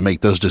 somebody's got to make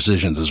those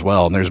decisions as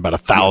well. And there's about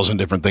 1,000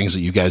 different things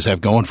that you guys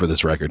have going for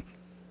this record.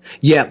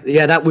 Yeah,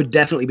 that would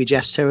definitely be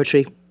Jeff's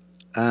territory.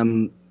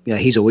 Yeah,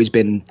 he's always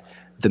been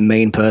the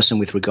main person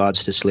with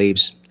regards to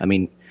sleeves. I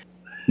mean,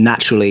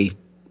 naturally,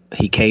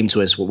 he came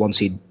to us once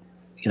he'd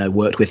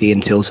worked with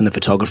Ian Tilton, the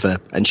photographer,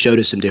 and showed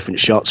us some different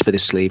shots for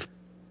this sleeve.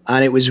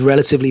 And it was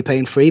relatively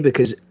pain-free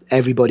because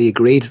everybody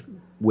agreed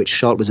which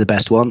shot was the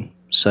best one.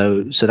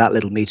 So that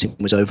little meeting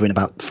was over in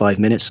about 5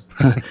 minutes.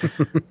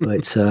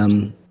 But,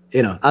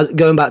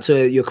 going back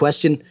to your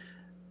question,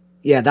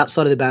 yeah, that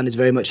side of the band is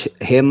very much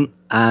him.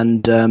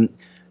 And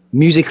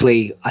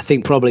musically, I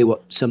think probably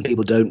what some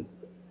people don't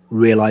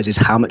realize is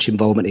how much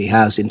involvement he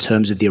has in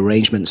terms of the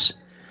arrangements.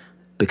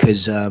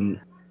 Because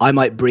I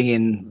might bring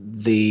in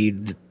the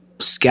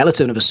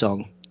skeleton of a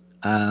song,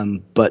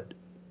 but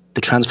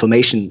the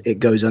transformation it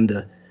goes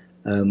under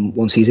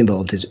once he's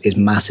involved is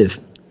massive.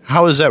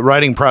 How is that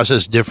writing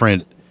process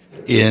different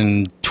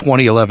in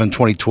 2011,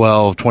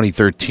 2012,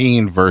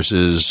 2013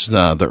 versus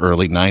the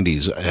early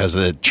 90s? Has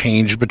it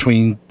changed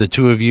between the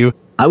two of you?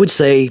 I would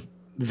say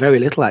very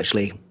little,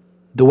 actually.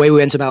 The way we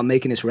went about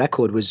making this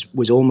record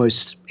was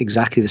almost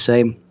exactly the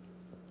same.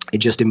 It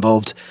just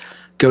involved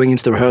going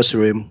into the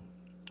rehearsal room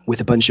with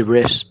a bunch of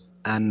riffs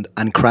and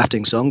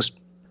crafting songs.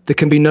 There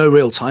can be no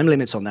real time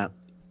limits on that.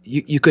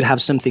 You could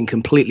have something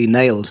completely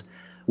nailed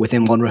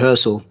within one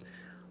rehearsal,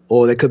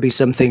 or there could be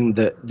something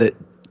that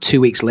 2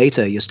 weeks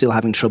later you're still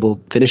having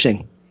trouble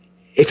finishing.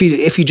 If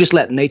you just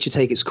let nature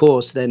take its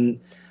course, then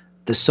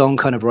the song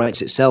kind of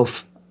writes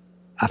itself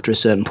after a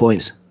certain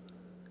point.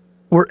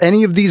 Were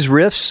any of these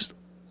riffs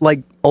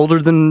like older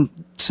than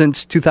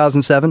since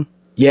 2007?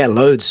 Yeah,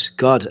 loads.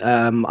 God,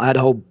 I had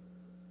a whole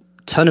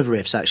ton of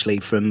riffs actually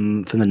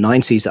from the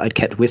 90s that I'd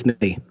kept with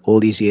me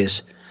all these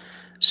years.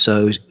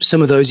 So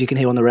some of those you can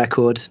hear on the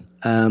record.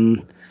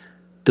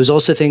 There's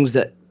also things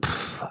that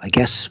I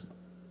guess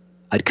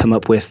I'd come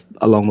up with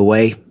along the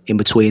way in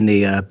between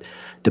the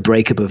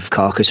breakup of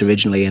Carcass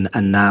originally and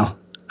now.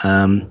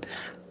 And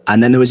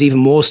then there was even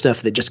more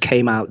stuff that just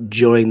came out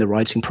during the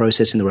writing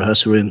process in the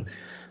rehearsal room,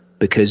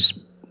 because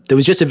there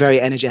was just a very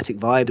energetic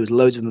vibe. There was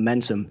loads of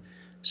momentum.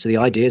 So the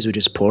ideas were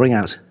just pouring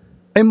out.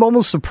 I'm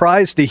almost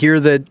surprised to hear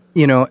that,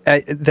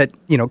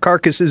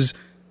 Carcass is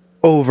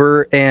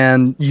over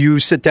and you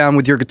sit down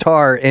with your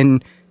guitar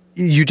and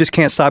you just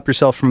can't stop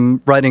yourself from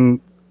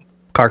writing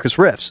Carcass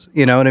riffs.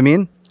 You know what I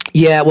mean?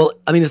 Yeah, well,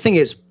 I mean, the thing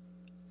is,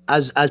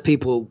 as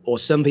people, or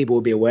some people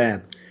will be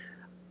aware,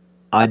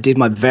 I did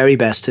my very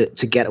best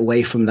to get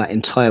away from that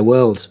entire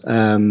world,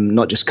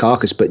 not just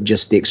Carcass, but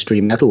just the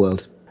extreme metal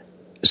world.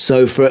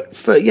 So for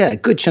a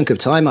good chunk of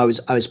time, I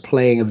was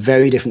playing a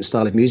very different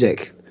style of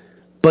music.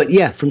 But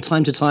yeah, from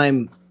time to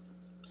time,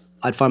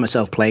 I'd find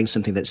myself playing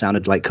something that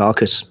sounded like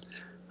Carcass.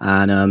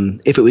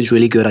 And if it was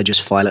really good, I'd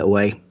just file it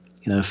away,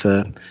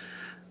 for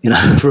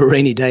a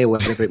rainy day or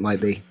whatever it might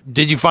be.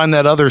 Did you find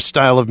that other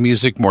style of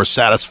music more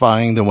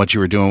satisfying than what you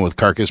were doing with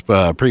Carcass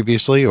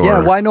previously? Or?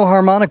 Yeah, why no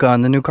harmonica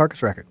on the new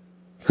Carcass record?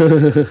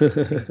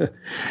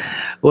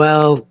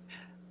 Well,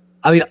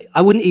 I mean,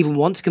 I wouldn't even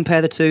want to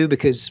compare the two,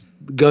 because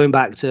going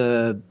back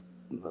to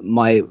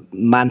my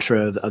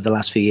mantra of the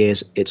last few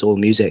years, it's all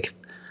music.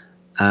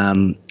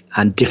 And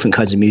different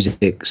kinds of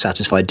music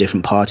satisfy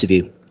different parts of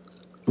you.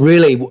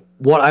 Really,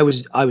 what I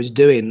was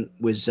doing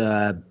was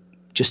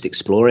just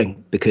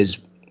exploring, because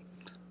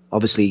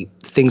obviously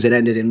things had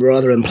ended in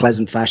rather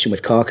unpleasant fashion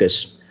with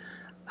Carcass,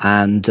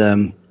 and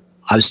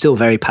I was still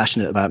very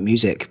passionate about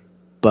music,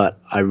 but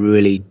I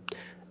really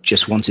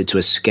just wanted to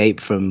escape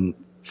from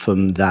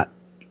that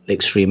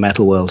extreme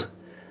metal world,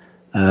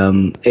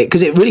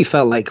 because it really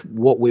felt like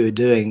what we were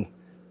doing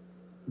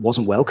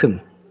wasn't welcome.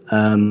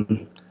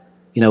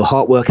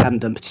 Heartwork hadn't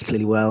done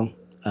particularly well.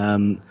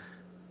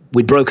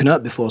 we'd broken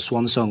up before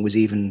Swan Song was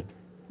even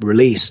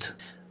released,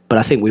 but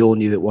I think we all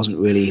knew it wasn't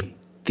really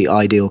the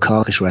ideal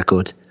Carcass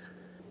record.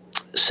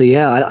 So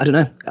yeah, I don't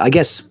know. I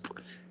guess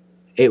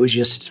it was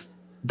just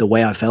the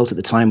way I felt at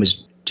the time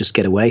was just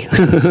get away.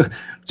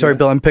 Sorry,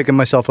 Bill, I'm picking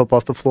myself up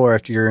off the floor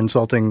after you're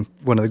insulting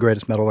one of the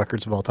greatest metal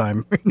records of all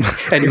time.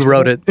 And you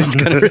wrote it.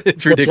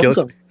 It's ridiculous.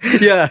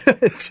 Yeah,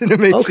 it's an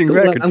amazing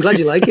record. I'm glad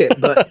you like it.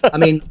 But I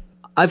mean,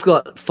 I've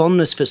got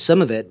fondness for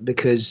some of it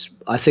because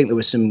I think there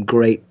were some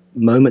great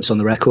moments on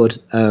the record.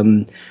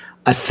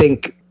 I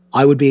think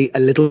I would be a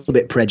little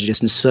bit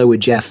prejudiced, and so would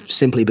Jeff,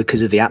 simply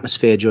because of the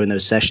atmosphere during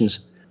those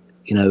sessions.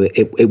 You know,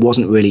 it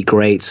wasn't really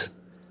great.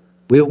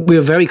 We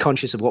were very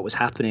conscious of what was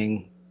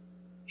happening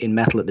in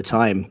metal at the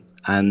time,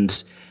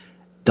 and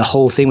the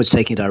whole thing was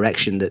taking a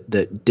direction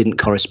that didn't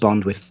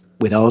correspond with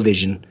our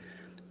vision.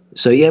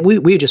 So yeah, we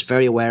were just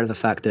very aware of the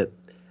fact that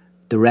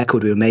the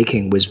record we were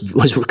making was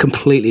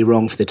completely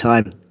wrong for the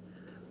time.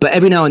 But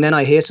every now and then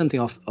I hear something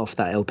off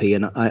that LP,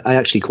 and I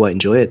actually quite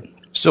enjoy it.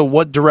 So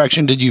what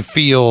direction did you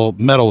feel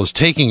metal was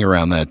taking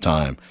around that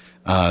time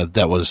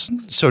that was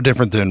so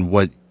different than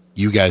what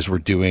you guys were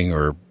doing,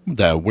 or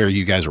where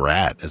you guys were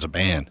at as a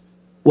band?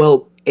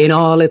 Well, in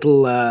our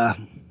little,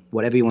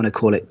 whatever you want to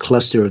call it,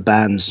 cluster of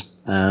bands,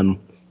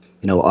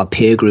 you know, our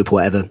peer group or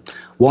whatever,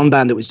 one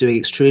band that was doing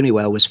extremely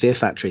well was Fear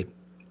Factory.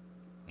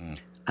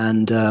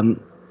 And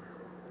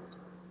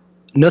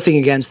nothing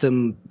against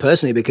them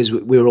personally, because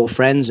we were all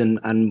friends,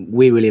 and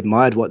we really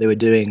admired what they were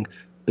doing,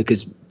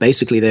 because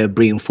basically they were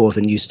bringing forth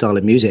a new style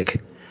of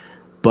music.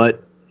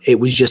 But it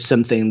was just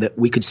something that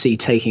we could see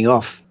taking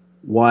off,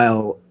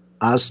 while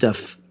our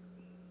stuff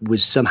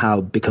was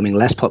somehow becoming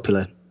less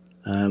popular.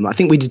 I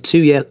think we did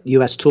 2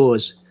 US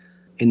tours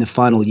in the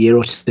final year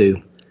or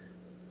two,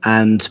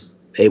 and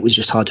it was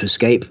just hard to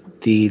escape.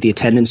 The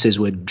attendances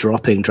were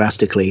dropping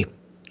drastically.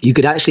 You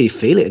could actually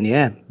feel it in the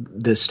air.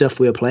 The stuff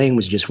we were playing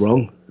was just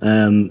wrong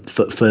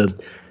for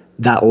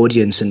that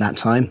audience and that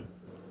time.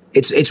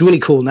 It's really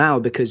cool now,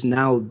 because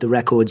now the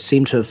records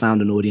seem to have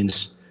found an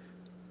audience.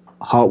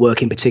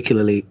 Heartworking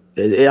particularly,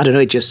 I don't know,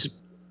 it just,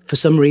 for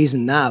some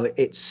reason now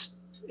it's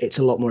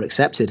a lot more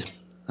accepted.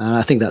 And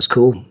I think that's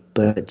cool,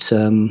 but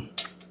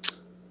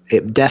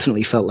it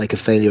definitely felt like a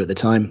failure at the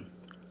time.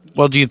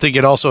 Well, do you think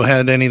it also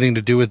had anything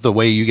to do with the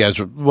way you guys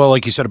were, well,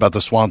 like you said about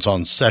the Swan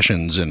Song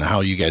sessions and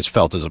how you guys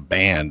felt as a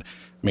band?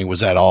 I mean,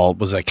 was that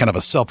kind of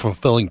a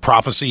self-fulfilling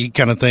prophecy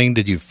kind of thing?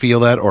 Did you feel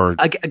that? Or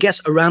I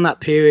guess around that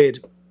period,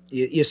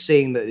 you're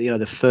seeing that, you know,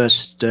 the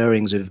first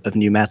stirrings of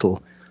new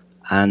metal.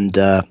 And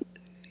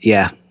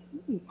yeah,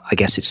 I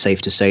guess it's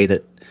safe to say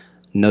that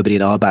nobody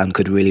in our band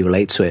could really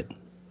relate to it.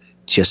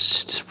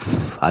 Just,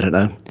 I don't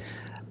know.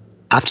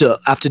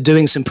 After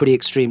doing some pretty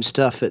extreme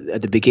stuff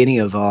at the beginning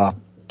of our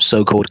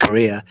so-called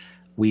career,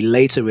 we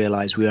later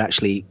realized we were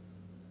actually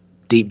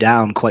deep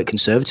down quite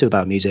conservative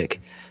about music,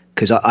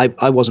 because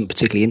I wasn't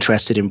particularly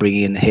interested in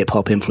bringing in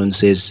hip-hop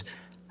influences,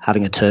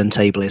 having a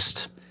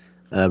turntablist,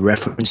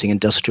 referencing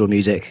industrial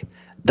music.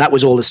 That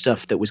was all the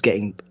stuff that was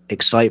getting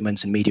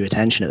excitement and media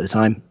attention at the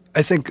time.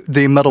 I think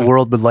the metal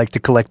world would like to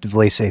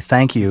collectively say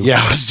thank you.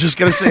 Yeah, I was just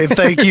going to say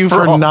thank you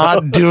for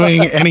not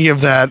doing any of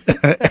that.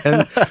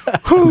 And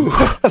whew,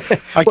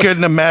 I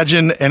couldn't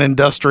imagine an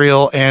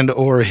industrial and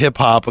or hip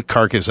hop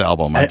Carcass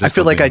album. I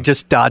feel like I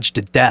just dodged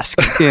a desk,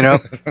 you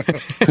know?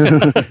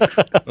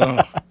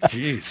 Oh,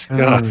 jeez.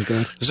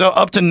 God. So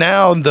up to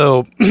now,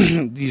 though,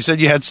 you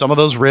said you had some of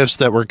those riffs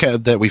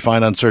that we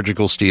find on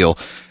Surgical Steel.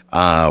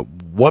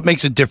 What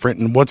makes it different,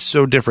 and what's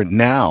so different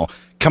now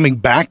coming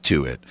back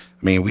to it?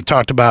 I mean, we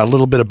talked about a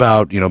little bit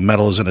about, you know,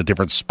 metal is in a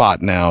different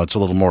spot now. It's a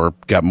little more,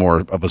 got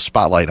more of a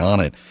spotlight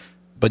on it.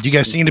 But you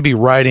guys seem to be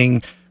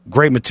writing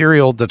great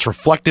material that's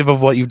reflective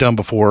of what you've done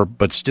before,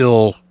 but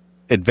still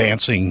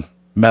advancing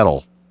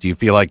metal. Do you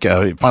feel like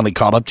it finally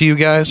caught up to you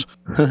guys?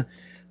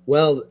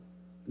 Well,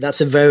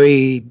 it's a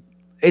very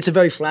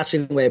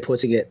flattering way of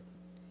putting it.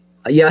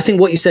 Yeah, I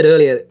think what you said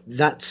earlier,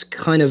 that's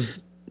kind of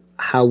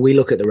how we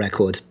look at the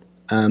record.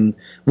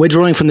 We're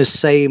drawing from the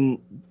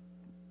same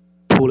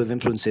pool of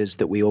influences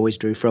that we always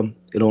drew from,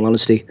 in all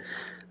honesty,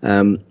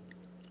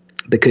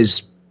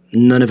 because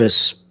none of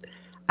us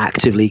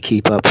actively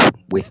keep up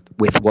with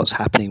what's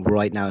happening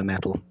right now in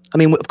metal. I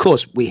mean, of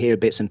course, we hear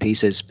bits and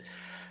pieces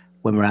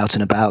when we're out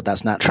and about.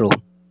 That's natural.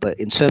 But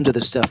in terms of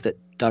the stuff that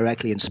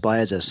directly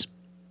inspires us,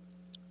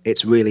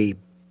 it's really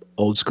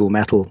old school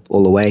metal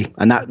all the way.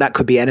 And that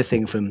could be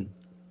anything from,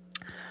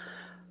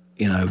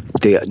 you know,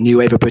 the new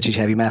wave of British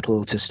heavy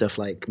metal to stuff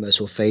like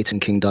Merciful Fate and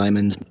King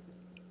Diamond.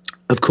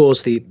 Of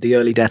course, the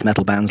early death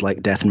metal bands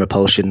like Death and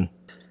Repulsion.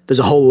 There's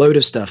a whole load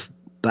of stuff.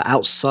 But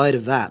outside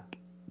of that,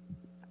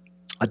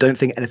 I don't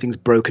think anything's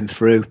broken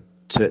through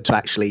to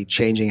actually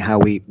changing how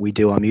we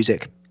do our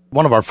music.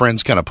 One of our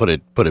friends kind of put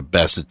it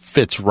best. It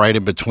fits right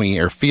in between,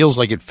 or feels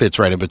like it fits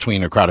right in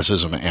between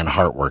necroticism and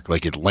Heartwork.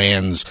 Like it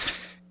lands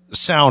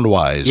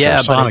sound-wise, or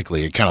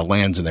sonically, it kind of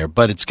lands in there,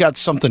 but it's got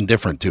something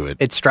different to it.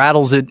 It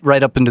straddles it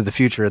right up into the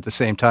future at the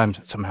same time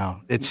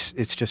somehow. It's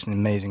just an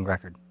amazing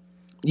record.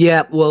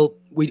 Yeah, well,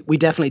 we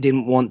definitely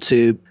didn't want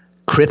to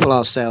cripple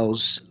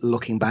ourselves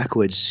looking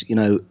backwards, you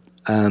know,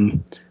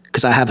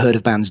 because I have heard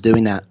of bands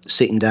doing that,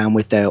 sitting down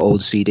with their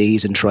old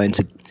CDs and trying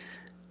to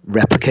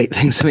replicate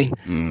things. I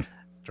mean,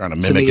 trying to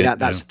mimic it.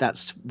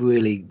 That's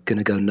really going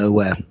to go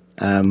nowhere.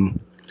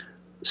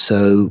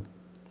 So,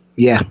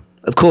 yeah,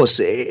 of course,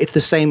 it's the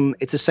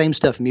same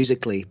stuff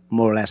musically,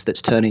 more or less,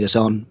 that's turning us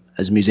on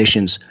as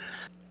musicians.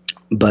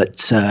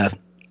 But,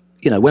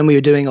 you know, when we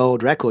were doing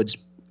old records,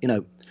 you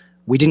know,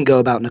 we didn't go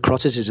about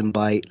necroticism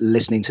by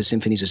listening to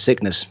symphonies of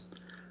sickness.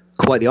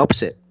 Quite the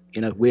opposite.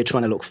 You know, we're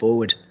trying to look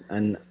forward,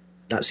 and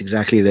that's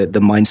exactly the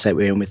mindset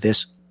we're in with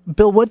this.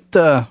 Bill,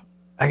 to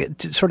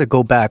sort of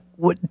go back,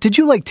 what did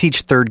you like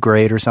teach third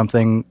grade or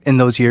something in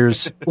those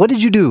years? What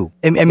did you do?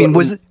 I mean,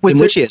 was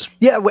which years?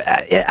 Yeah,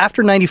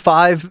 after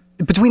 95,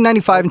 between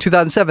 95 and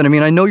 2007. I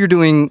mean, I know you're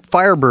doing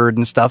Firebird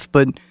and stuff,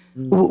 but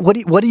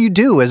what do you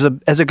do as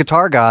a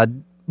guitar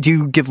god? Do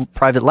you give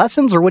private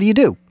lessons, or what do you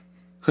do?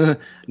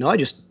 No, I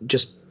just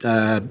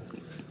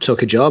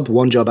took a job,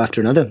 one job after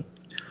another.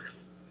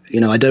 You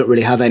know, I don't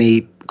really have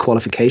any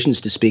qualifications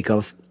to speak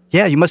of.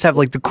 Yeah, you must have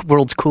like the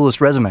world's coolest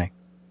resume.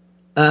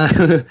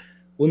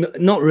 Well,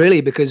 not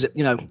really, because,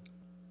 you know,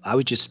 I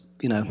was just,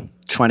 you know,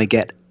 trying to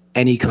get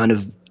any kind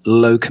of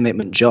low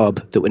commitment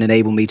job that would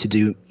enable me to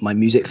do my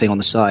music thing on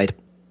the side.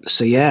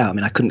 So, yeah, I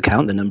mean, I couldn't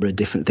count the number of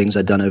different things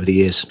I'd done over the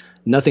years.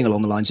 Nothing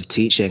along the lines of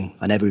teaching.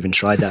 I never even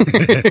tried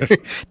that.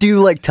 Do you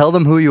like tell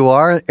them who you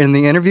are in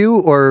the interview,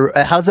 or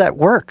how's that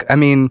work? I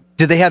mean,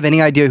 do they have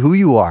any idea who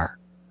you are?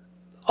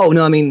 Oh,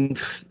 no, I mean,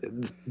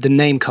 the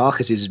name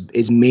Carcass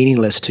is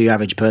meaningless to your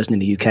average person in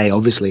the UK,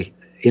 obviously.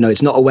 You know,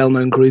 it's not a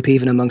well-known group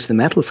even amongst the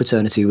metal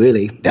fraternity,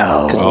 really.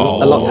 No. Because a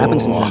lot's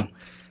happened since then.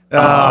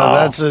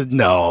 That's a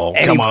no.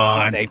 Come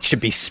on. They should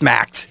be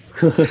smacked.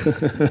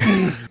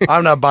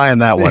 I'm not buying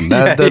that one.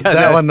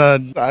 That one,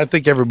 I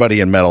think everybody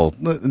in metal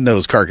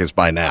knows Carcass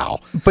by now.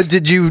 But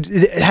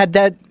had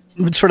that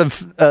sort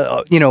of,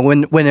 you know,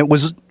 when it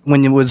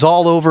was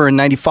all over in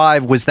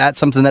 95, was that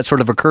something that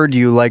sort of occurred to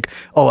you, like,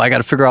 oh, I got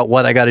to figure out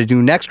what I got to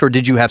do next, or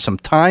did you have some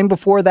time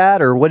before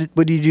that, or what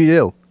did you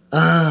do?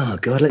 Oh,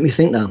 God, let me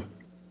think now.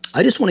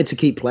 I just wanted to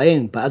keep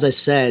playing, but as I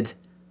said,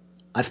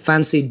 I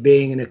fancied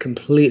being in a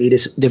completely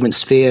different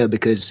sphere,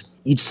 because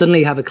you'd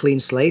suddenly have a clean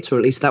slate, or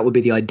at least that would be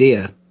the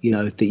idea, you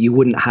know, that you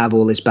wouldn't have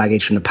all this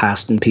baggage from the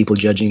past and people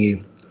judging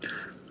you.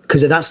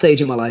 Because at that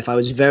stage in my life, I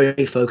was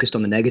very focused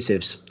on the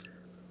negatives.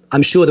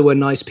 I'm sure there were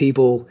nice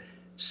people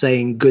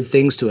saying good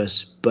things to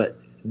us, but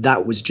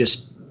that was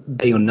just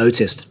being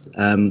unnoticed.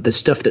 The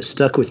stuff that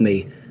stuck with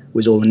me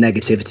was all the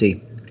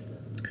negativity.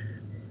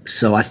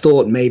 So I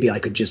thought maybe I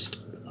could just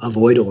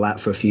avoid all that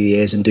for a few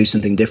years and do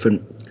something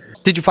different.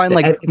 Did you find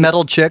like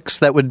metal chicks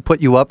that would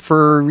put you up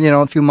for, you know,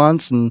 a few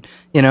months and,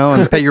 you know,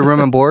 and pay your room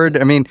and board?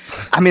 I mean,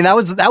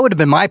 that would have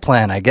been my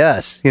plan, I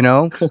guess, you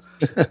know?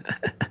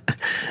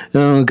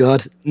 Oh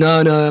God.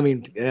 No. I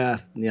mean, yeah,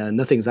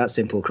 nothing's that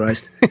simple,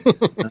 Christ.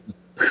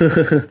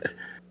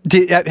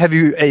 Have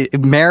you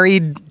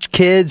married,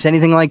 kids,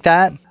 anything like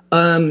that?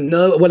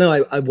 No. Well,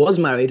 no, I was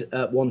married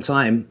at one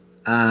time,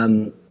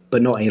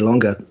 but not any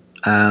longer.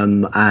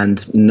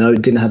 And no,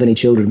 didn't have any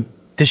children.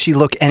 Does she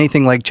look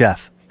anything like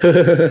Jeff?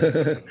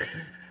 I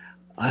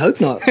hope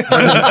not.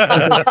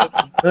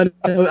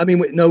 No, I mean,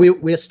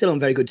 we're still on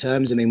very good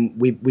terms. I mean,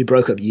 we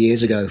broke up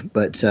years ago,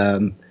 but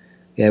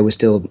we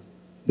still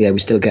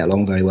get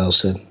along very well.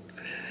 So,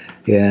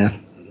 yeah,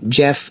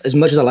 Jeff, as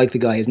much as I like the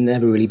guy, has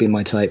never really been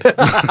my type.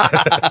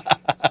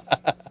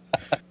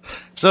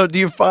 So do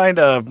you find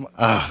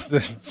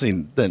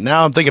see,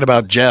 now I'm thinking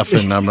about Jeff,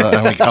 and I'm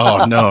like,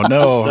 oh no,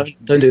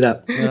 don't do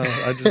that. No,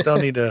 I just don't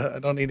need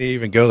to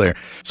even go there.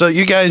 So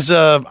you guys,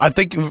 I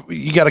think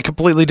you got a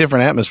completely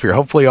different atmosphere.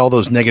 Hopefully all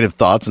those negative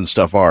thoughts and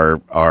stuff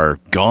are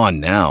gone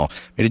now.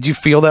 I mean, did you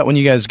feel that when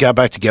you guys got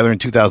back together in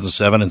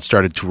 2007 and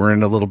started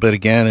touring a little bit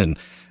again,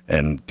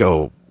 and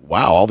go,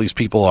 wow, all these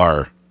people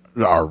are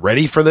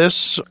ready for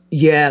this?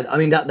 Yeah, I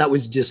mean that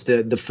was just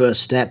the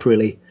first step,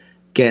 really.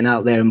 Getting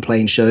out there and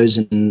playing shows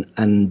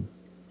and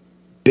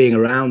being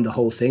around the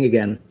whole thing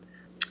again.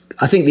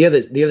 I think the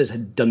others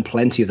had done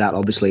plenty of that.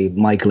 Obviously,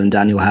 Michael and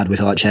Daniel had with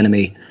Arch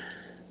Enemy,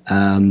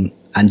 and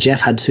Jeff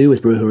had too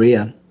with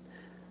Brujeria.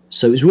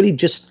 So it was really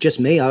just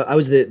me. I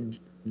was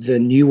the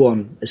new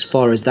one as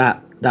far as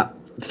that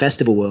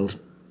festival world,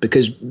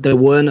 because there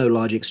were no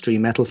large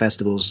extreme metal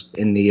festivals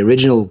in the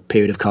original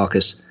period of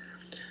Carcass.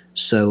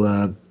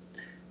 So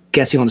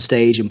getting on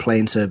stage and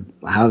playing to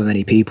however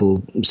many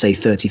people, say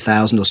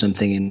 30,000 or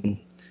something in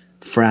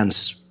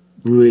France,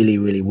 really,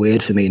 really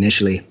weird for me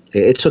initially.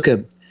 It took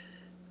a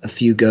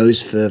few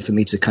goes for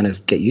me to kind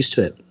of get used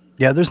to it.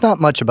 Yeah, there's not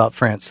much about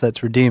France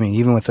that's redeeming,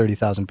 even with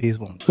 30,000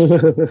 people.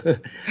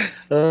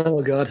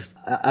 Oh, God.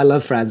 I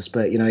love France,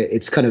 but, you know,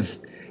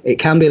 it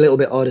can be a little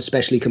bit odd,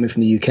 especially coming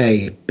from the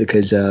UK,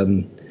 because,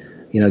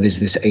 you know, there's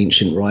this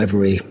ancient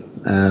rivalry,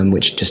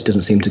 which just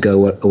doesn't seem to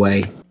go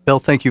away. Bill,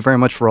 thank you very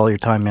much for all your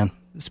time, man.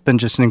 It's been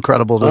just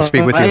incredible to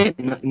speak with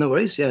you. No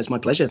worries. Yeah, it's my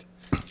pleasure.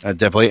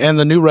 Definitely. And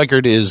the new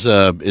record is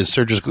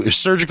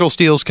Surgical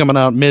Steel's coming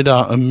out mid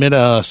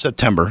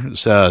September,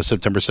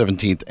 September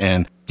 17th.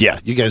 And Yeah,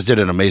 you guys did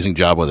an amazing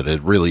job with it.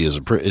 It really is.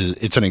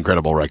 It's an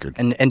incredible record.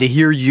 And to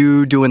hear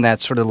you doing that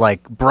sort of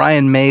like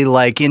Brian May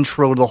like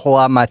intro to the whole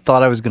album, I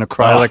thought I was going to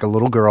cry like a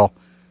little girl.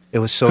 It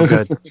was so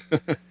good.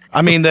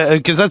 I mean,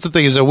 because that's the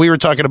thing is that we were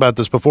talking about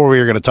this before we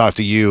were going to talk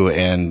to you,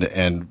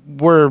 and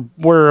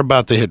we're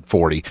about to hit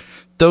 40.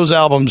 Those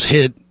albums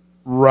hit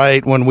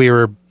right when we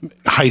were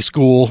high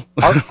school,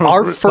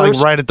 our first,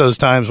 like right at those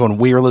times when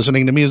we were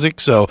listening to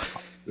music. So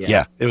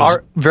yeah, it was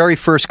our very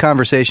first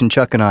conversation,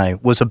 Chuck and I,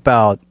 was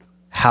about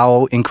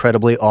how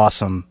incredibly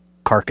awesome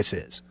Carcass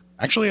is.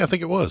 Actually, I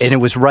think it was. And it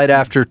was right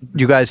after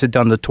you guys had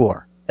done the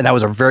tour. And that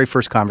was our very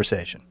first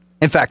conversation.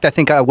 In fact, I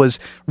think I was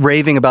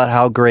raving about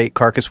how great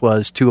Carcass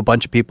was to a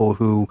bunch of people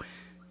who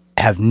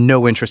have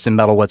no interest in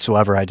metal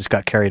whatsoever. I just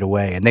got carried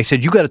away. And they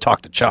said, you got to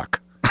talk to Chuck.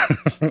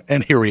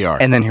 And here we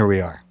are. And then here we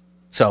are.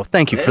 So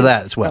thank you for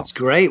that as well. That's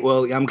great.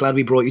 Well, I'm glad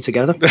we brought you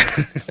together.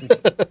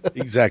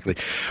 Exactly.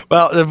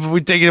 Well,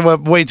 we've taken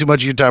up way too much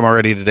of your time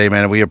already today,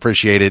 man. We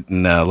appreciate it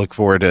and look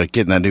forward to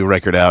getting that new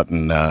record out.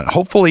 And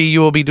hopefully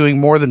you will be doing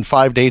more than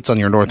 5 dates on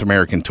your North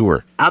American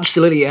tour.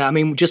 Absolutely, yeah. I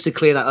mean, just to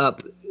clear that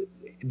up,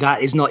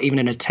 that is not even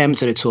an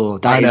attempt at a tour.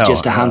 That is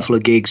just a handful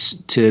of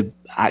gigs to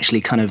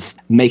actually kind of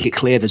make it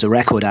clear there's a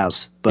record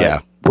out.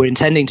 But we're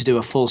intending to do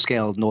a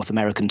full-scale North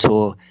American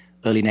tour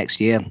early next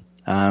year.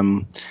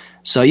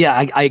 So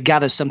yeah, I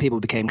gather some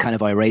people became kind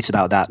of irate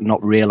about that,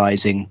 not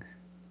realizing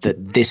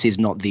that this is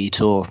not the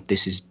tour.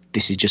 This is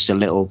just a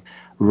little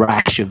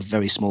rash of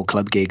very small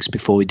club gigs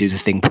before we do the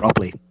thing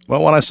properly.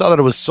 Well, when I saw that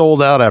it was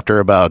sold out after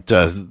about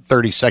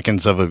 30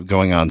 seconds of it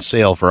going on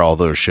sale for all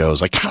those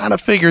shows, I kind of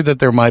figured that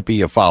there might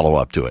be a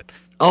follow-up to it.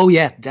 Oh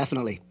yeah,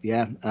 definitely.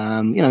 Yeah.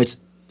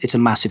 It's a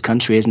massive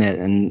country, isn't it?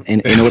 And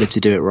in order to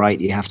do it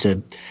right, you have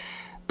to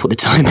put the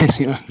time in,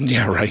 you know?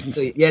 Yeah, right.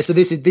 So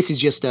this is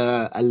just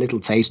a little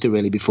taster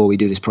really before we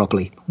do this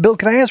properly. Bill,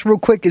 can I ask real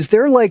quick, is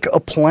there like a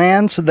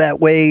plan so that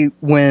way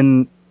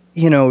when,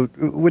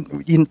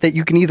 that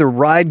you can either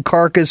ride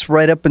Carcass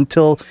right up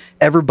until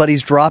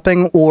everybody's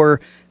dropping,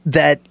 or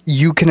that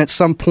you can at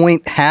some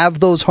point have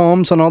those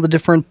homes on all the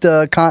different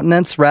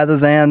continents rather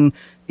than,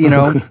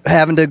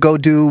 having to go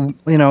do,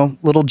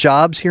 little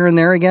jobs here and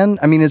there again?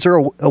 I mean, is there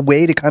a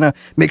way to kind of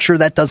make sure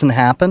that doesn't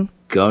happen?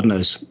 God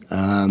knows.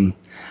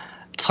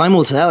 Time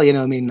will tell,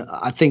 I mean,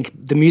 I think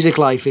the music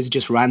life is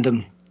just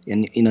random,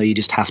 and, you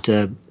just have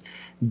to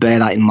bear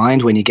that in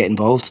mind when you get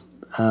involved.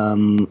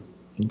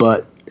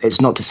 But it's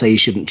not to say you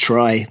shouldn't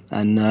try.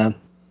 And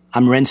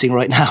I'm renting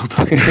right now.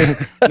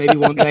 Maybe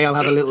one day I'll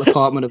have a little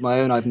apartment of my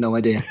own. I have no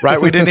idea.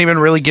 Right. We didn't even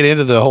really get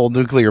into the whole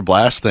Nuclear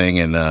Blast thing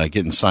and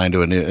getting signed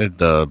to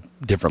the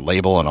different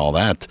label and all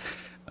that.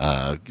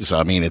 So,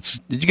 I mean,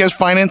 did you guys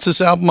finance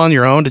this album on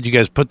your own? Did you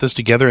guys put this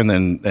together and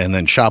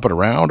then shop it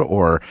around,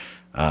 or?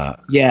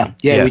 Yeah,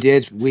 we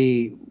did.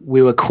 We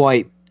were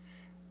quite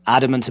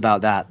adamant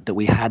about that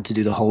we had to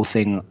do the whole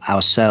thing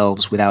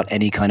ourselves without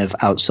any kind of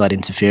outside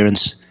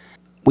interference.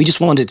 We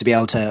just wanted to be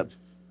able to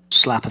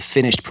slap a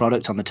finished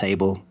product on the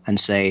table and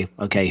say,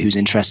 okay, who's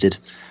interested?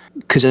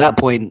 Because at that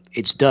point,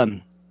 it's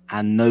done,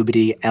 and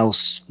nobody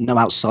else, no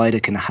outsider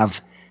can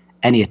have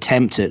any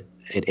attempt at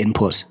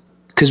input.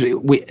 Because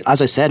we, as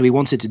I said, we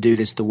wanted to do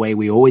this the way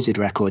we always did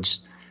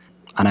records.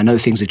 And I know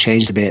things have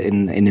changed a bit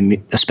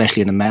especially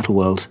in the metal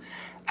world,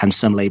 and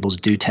some labels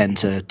do tend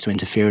to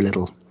interfere a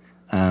little.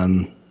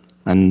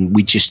 And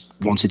we just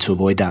wanted to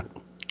avoid that.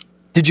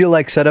 Did you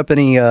set up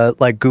any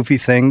goofy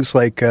things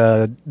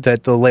that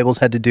the labels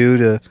had to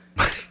do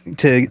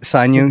to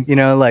sign you?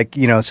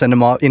 Send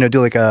them off.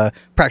 Do a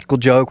practical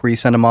joke where you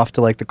send them off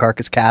to the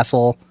Carcass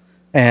Castle,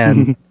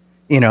 and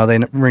they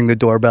ring the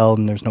doorbell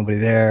and there's nobody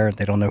there.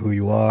 They don't know who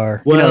you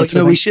are. Well,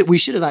 we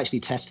should have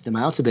actually tested them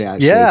out a bit,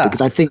 actually, because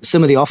I think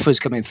some of the offers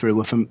coming through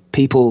were from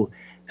people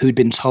who'd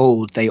been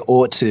told they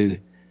ought to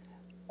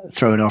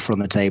throw an offer on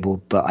the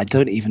table, but I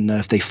don't even know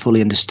if they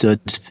fully understood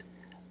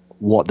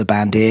what the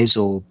band is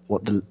or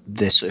what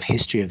the sort of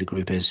history of the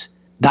group is.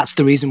 That's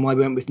the reason why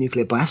we went with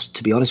Nuclear Blast,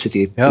 to be honest with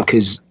you,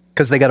 because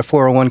they got a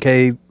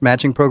 401k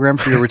matching program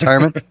for your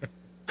retirement.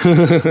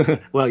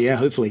 Well, yeah,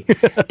 hopefully,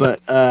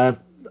 but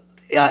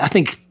I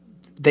think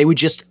they were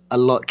just a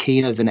lot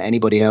keener than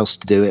anybody else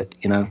to do it.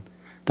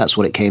 That's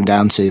what it came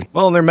down to.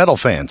 Well, and they're metal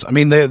fans. I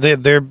mean, they're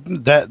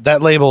that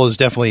label is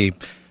definitely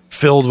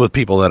filled with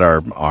people that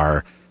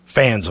are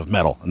fans of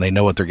metal, and they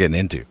know what they're getting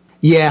into.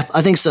 Yeah,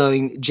 I think so. I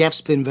mean,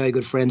 Jeff's been very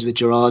good friends with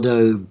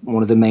Gerardo,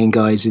 one of the main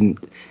guys in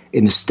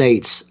the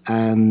States,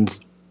 and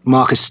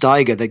Marcus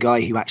Steiger, the guy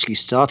who actually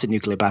started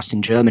Nuclear Blast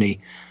in Germany.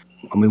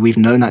 I mean, we've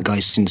known that guy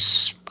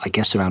since, I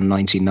guess, around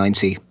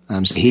 1990.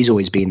 So he's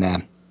always been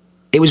there.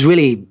 It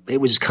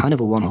was kind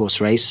of a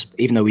one-horse race.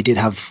 Even though we did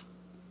have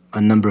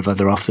a number of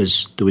other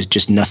offers, there was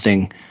just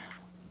nothing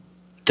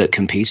that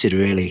competed,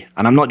 really.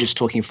 And I'm not just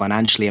talking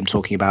financially, I'm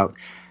talking about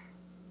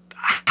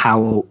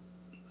how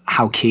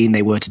keen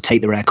they were to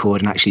take the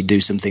record and actually do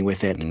something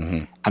with it,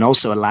 and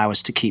also allow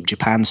us to keep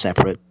Japan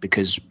separate,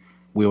 because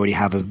we already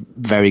have a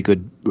very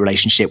good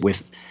relationship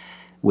with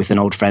an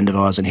old friend of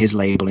ours and his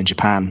label in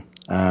Japan.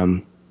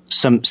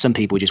 Some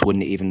people just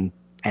wouldn't even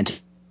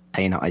entertain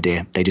entertain that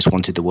idea. They just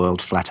wanted the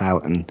world flat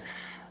out, and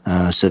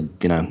so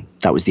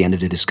that was the end of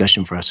the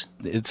discussion for us.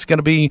 It's going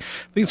to be,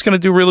 I think it's going to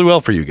do really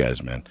well for you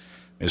guys, man.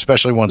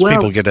 Especially once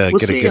people get a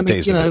good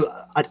taste of it.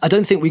 I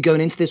don't think we're going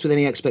into this with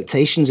any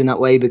expectations in that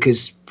way,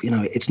 because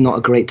it's not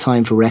a great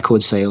time for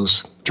record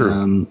sales.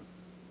 True.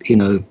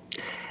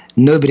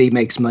 Nobody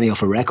makes money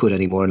off a record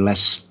anymore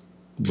unless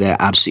they're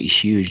absolutely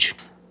huge.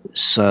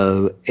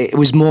 So it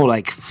was more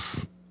like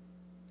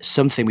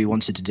something we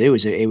wanted to do.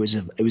 It was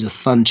a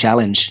fun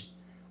challenge,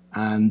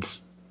 and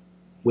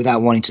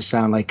without wanting to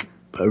sound like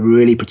a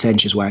really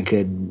pretentious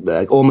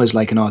wanker, almost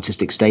like an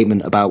artistic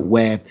statement about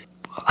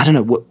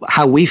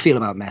how we feel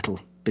about metal,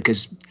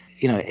 because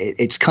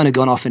it's kind of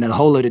gone off in a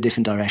whole load of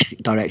different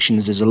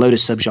directions. There's a load of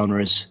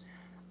subgenres,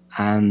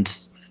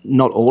 and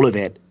not all of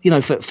it,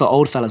 for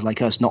old fellas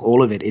like us, not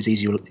all of it is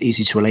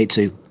easy to relate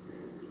to.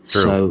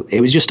 True. So it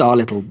was just our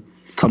little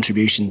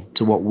contribution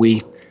to what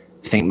we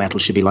think metal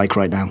should be like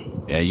right now.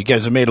 Yeah, you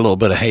guys have made a little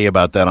bit of hay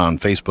about that on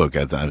Facebook.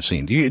 I've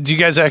seen. Do you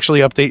guys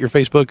actually update your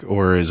Facebook,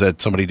 or is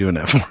that somebody doing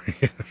that for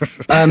you?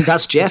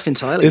 That's Jeff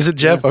entirely. Is it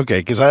Jeff? Yeah. Okay,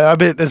 because I've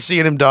been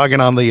seeing him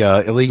dogging on the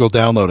illegal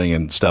downloading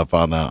and stuff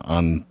on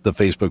the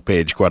Facebook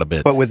page quite a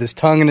bit. But with his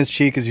tongue in his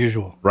cheek as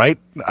usual. Right?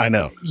 I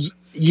know.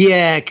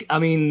 Yeah,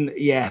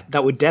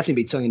 that would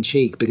definitely be tongue in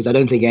cheek, because I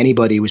don't think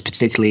anybody was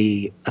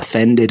particularly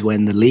offended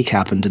when the leak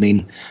happened. I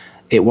mean,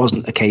 it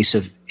wasn't a case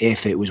of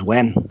if, it was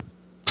when.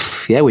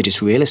 Yeah, we're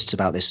just realists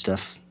about this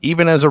stuff.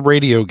 Even as a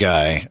radio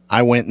guy,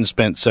 I went and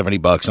spent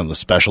 $70 on the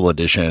special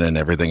edition and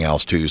everything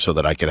else too, so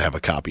that I could have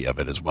a copy of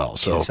it as well.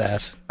 So,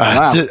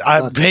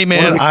 wow. Hey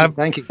man,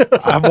 thank you.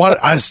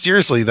 I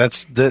seriously,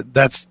 that's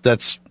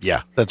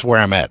where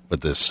I'm at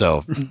with this.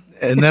 So,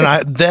 and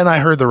then I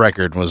heard the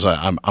record was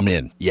I'm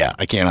in. Yeah,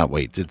 I cannot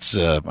wait.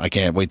 I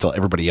can't wait till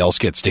everybody else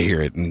gets to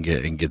hear it and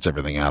gets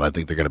everything out. I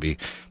think they're going to be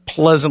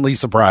pleasantly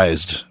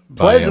surprised.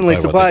 Pleasantly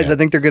surprised. I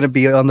think they're going to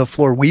be on the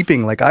floor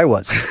weeping like I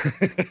was.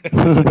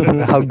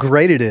 How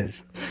great it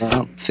is.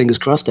 Fingers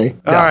crossed, eh?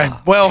 All right.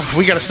 Well,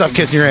 we got to stop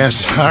kissing your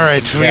ass. All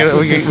right.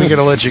 We got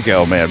to let you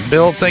go, man.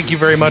 Bill, thank you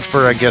very much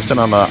for guesting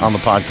on the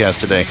podcast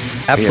today.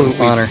 Absolute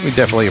honor. We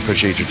definitely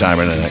appreciate your time,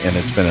 and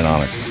it's been an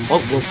honor. Oh,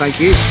 well, thank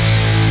you.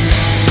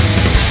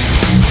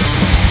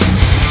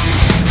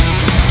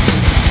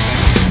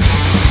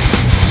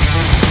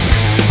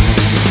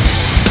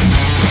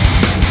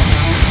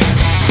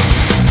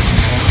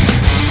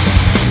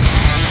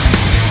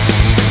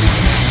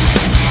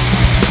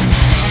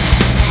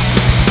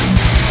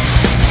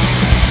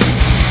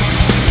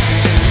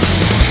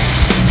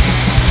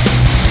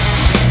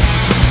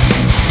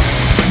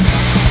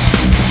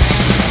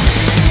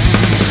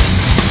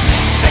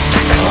 Sick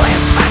and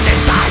live and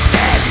inside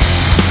this.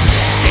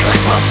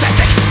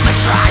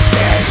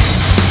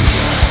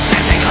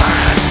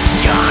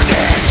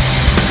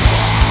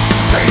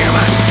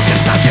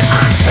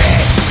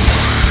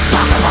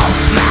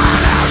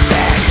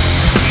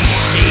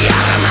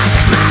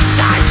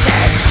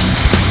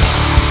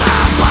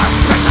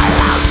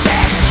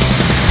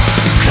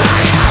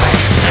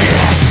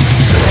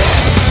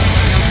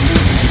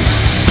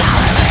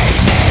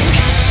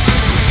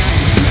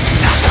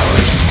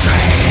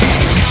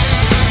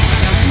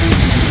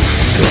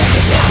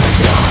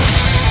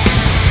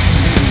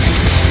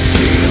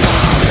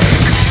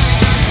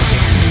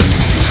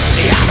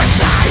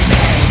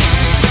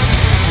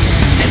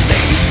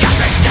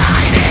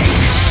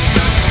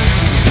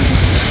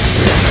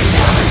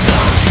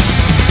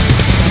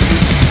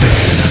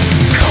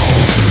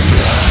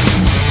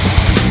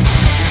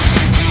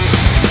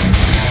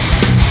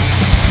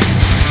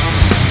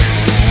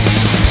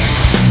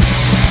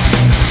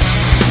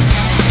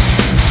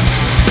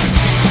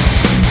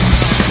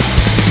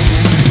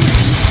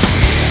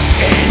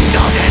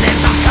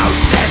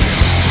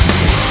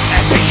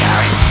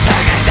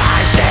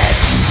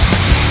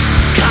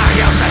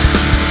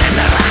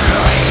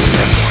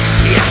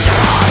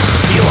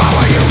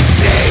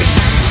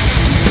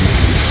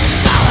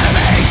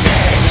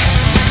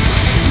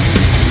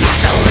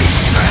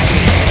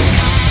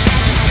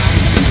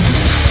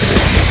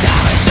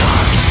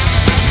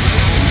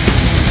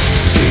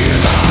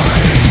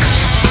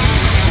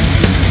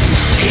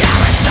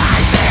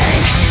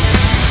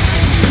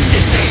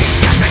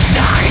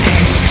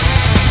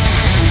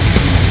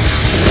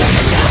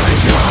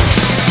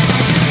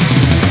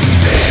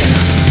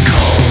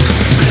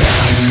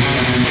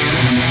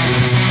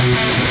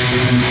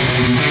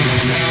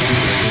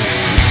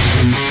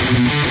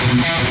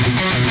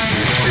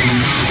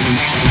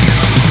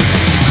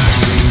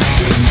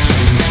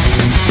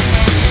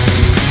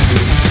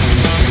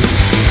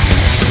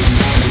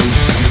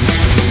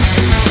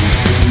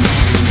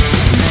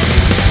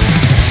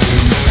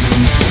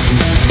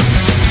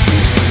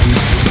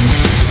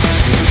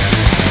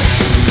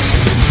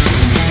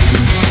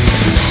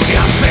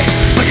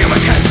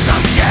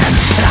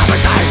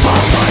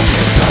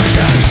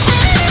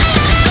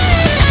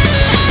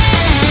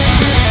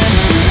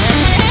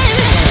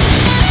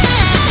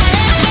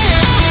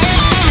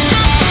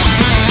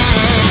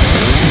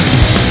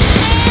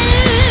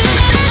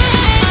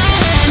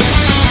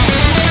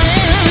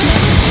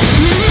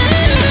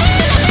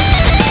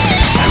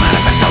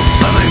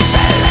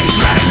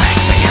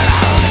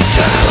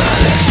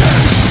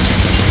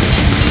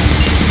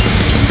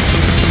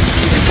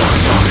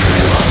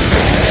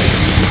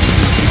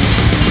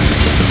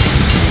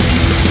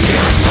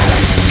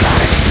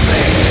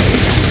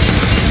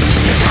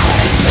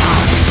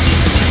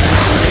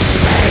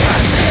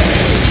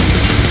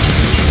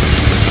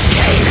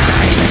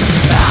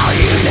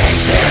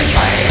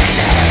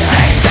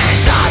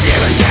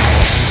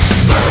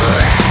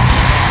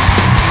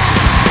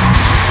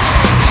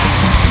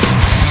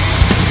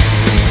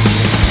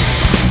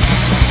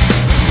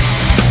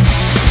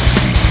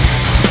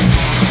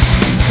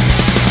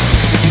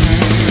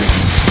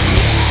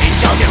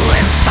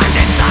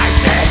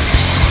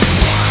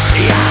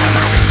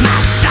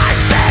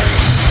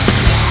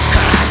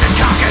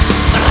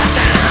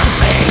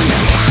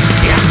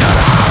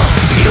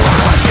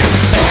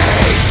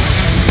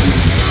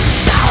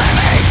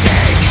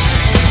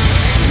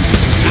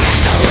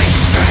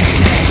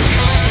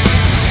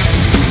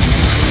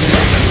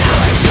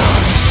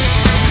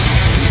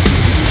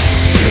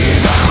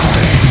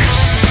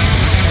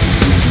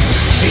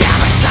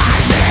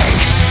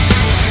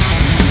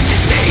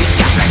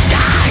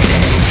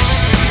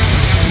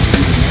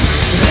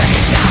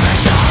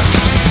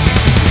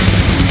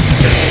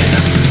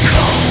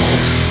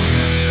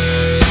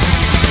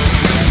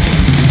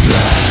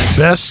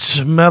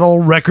 best metal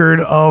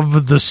record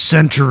of the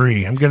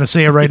century. I'm going to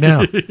say it right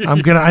now.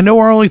 I know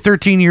we're only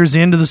 13 years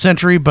into the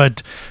century,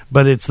 but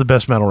it's the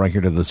best metal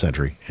record of the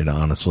century. It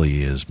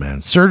honestly is,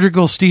 man.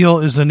 Surgical Steel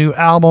is the new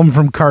album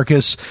from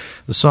Carcass,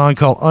 the song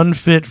called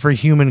Unfit for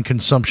Human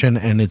Consumption,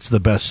 and it's the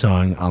best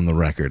song on the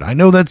record. I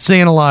know that's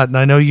saying a lot, and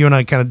I know you and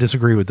I kind of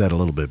disagree with that a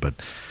little bit, but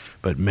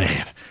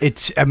man.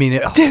 It's so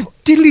great.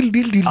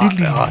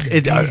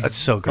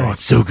 Oh, it's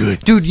so good.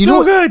 Dude, you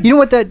know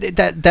what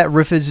that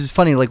riff is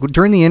funny. Like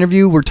during the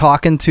interview, we're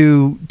talking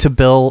to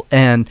Bill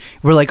and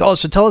we're like, oh,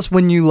 so tell us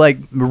when you like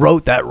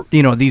wrote that,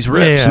 these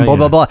riffs and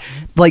blah, blah.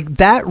 Like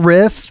that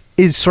riff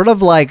is sort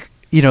of like,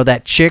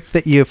 that chick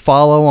that you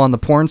follow on the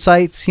porn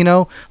sites,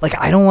 like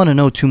I don't want to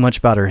know too much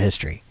about her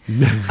history.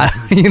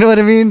 You know what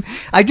I mean?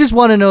 I just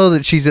want to know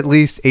that she's at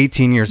least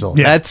 18 years old.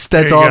 Yeah,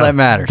 that's all that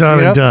matters.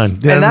 Done and done.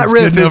 Yeah, and that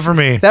riff is for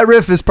me. That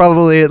riff is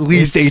probably at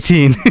least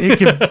 18. It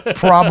could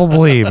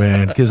probably,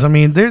 man, because I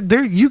mean,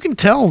 there you can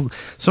tell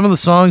some of the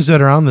songs that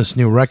are on this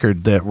new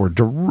record that were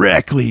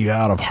directly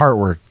out of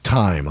Heartwork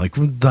time. Like,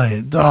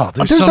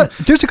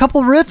 there's a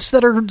couple riffs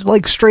that are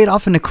like straight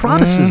off of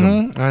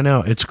necroticism. I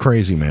know, it's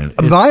crazy, man.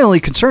 My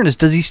only concern is,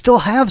 does he still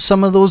have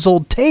some of those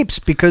old tapes?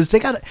 Because they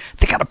got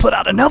to put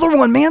out another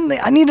one, man.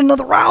 I need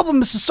another album.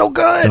 This is so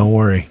good. Don't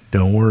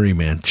worry,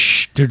 man.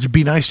 Shh,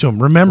 be nice to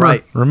him.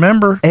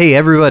 Remember. Hey,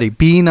 everybody,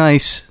 be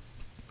nice.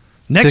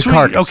 Next week,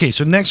 okay.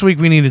 So next week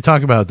we need to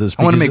talk about this.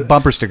 I want to make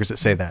bumper stickers that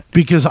say that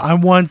because I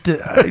want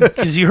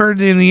because you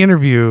heard it in the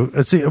interview.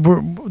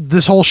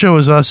 This whole show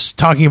is us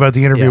talking about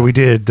the interview we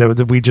did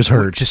that we just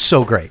heard. Just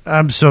so great.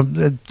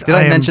 Did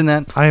I mention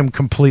that? I am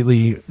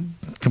completely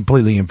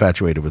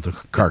infatuated with the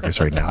Carcass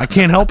right now. I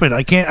can't help it.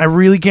 I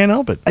really can't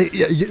help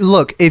it.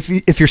 Look,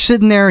 if you're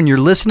sitting there and you're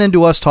listening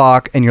to us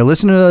talk and you're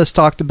listening to us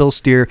talk to Bill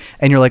Steer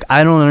and you're like,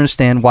 I don't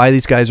understand why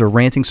these guys are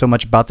ranting so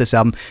much about this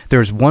album.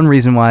 There's one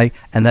reason why,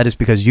 and that is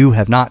because you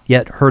have not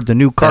yet heard the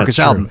new Carcass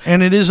album.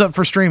 And it is up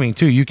for streaming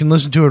too. You can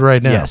listen to it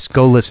right now. Yes,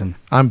 go listen.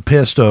 I'm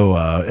pissed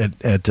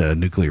at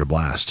Nuclear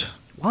Blast.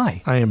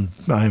 Why?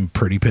 I'm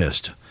pretty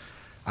pissed.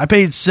 I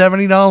paid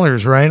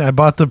 $70, right? I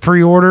bought the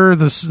pre-order,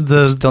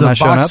 the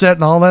box set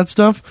and all that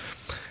stuff.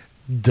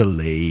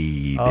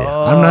 Delayed.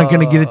 I'm not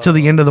going to get it till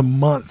the end of the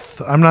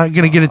month. I'm not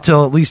going to get it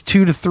till at least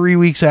 2 to 3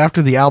 weeks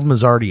after the album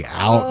is already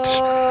out.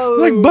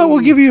 Like, but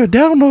we'll give you a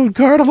download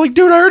card. I'm like,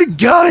 dude, I already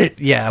got it.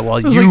 Yeah, well,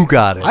 you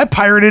got it. I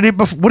pirated it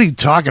before. What are you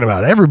talking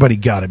about? Everybody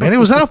got it, man. It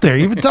was out there.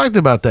 You even talked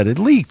about that. It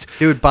leaked.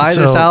 Dude, buy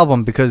this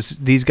album because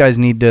these guys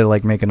need to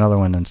like make another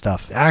one and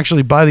stuff.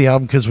 Actually, buy the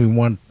album because we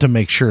want to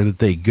make sure that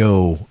they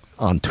go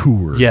on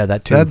tour. Yeah,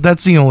 that too.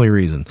 That's the only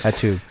reason. That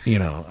too.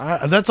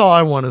 That's all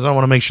I want is I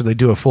want to make sure they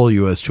do a full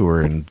U.S.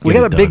 tour. And we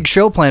got a big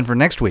show planned for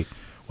next week.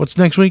 What's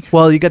next week?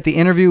 Well, you got the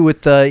interview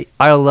with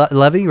Isle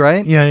Levy,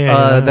 right?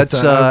 Yeah.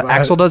 That's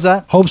Axel does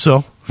that. Hope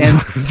so.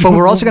 But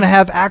we're also going to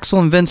have Axel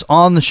and Vince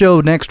on the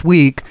show next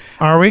week.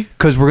 Are we?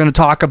 Because we're going to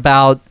talk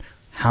about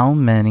how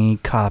many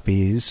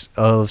copies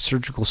of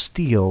Surgical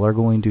Steel are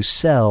going to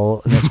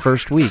sell in its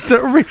first week.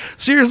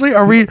 Seriously,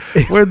 are we?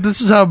 This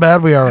is how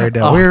bad we are right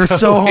now. We're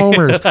so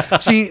homers.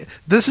 See,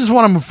 this is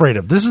what I'm afraid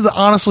of. This is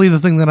honestly the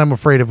thing that I'm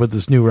afraid of with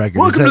this new record.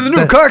 Welcome to the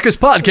new Carcass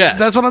podcast.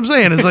 That's what I'm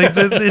saying. It's like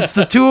it's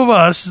the two of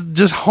us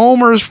just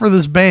homers for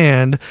this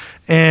band,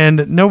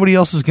 and nobody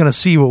else is going to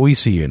see what we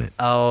see in it.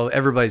 Oh,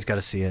 everybody's got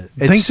to see it.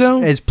 Think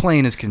so? As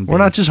plain as can be. We're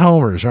not just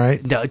homers,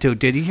 right? No, dude,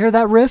 did you hear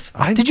that riff?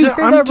 Did you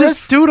hear that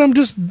riff? Dude,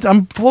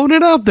 I'm floating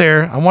it out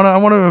there. I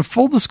want a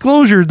full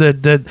disclosure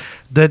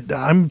that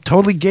I'm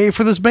totally gay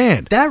for this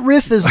band. That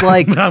riff is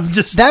like I'm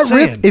just saying.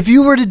 Riff. If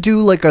you were to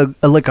do like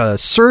a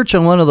search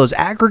on one of those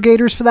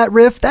aggregators for that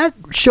riff, that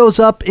shows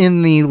up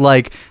in the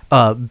like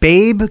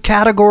babe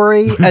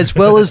category as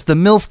well as the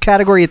MILF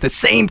category at the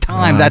same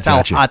time. That's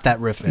how hot that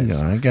riff is.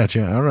 Yeah, I got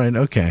you. All right.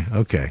 Okay.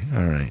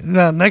 All right.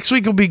 Now next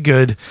week will be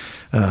good,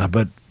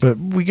 but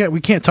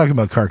we can't talk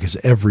about Carcass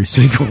every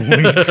single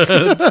week.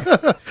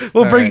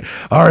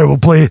 We'll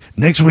play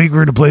next week.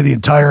 We're going to play the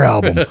entire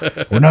album.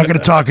 We're not going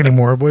to talk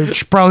anymore,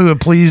 which probably would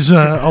please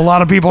a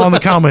lot of people in the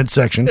comments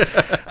section.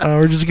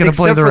 We're just going to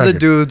play the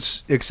record.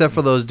 Except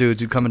for those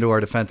dudes who come into our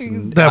defense.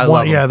 And that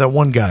one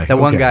guy. That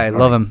one guy.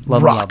 Love him.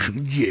 Rock. Love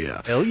him.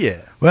 Yeah. Hell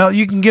yeah. Well,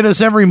 you can get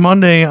us every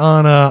Monday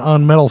on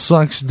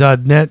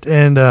MetalSucks.net,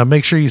 and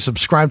make sure you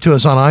subscribe to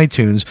us on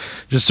iTunes.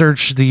 Just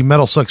search the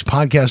MetalSucks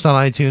podcast on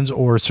iTunes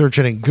or search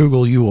it in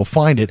Google. You will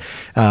find it.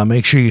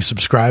 Make sure you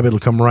subscribe. It'll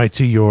come right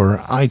to your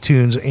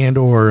iTunes and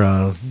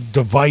or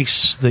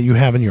device that you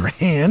have in your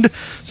hand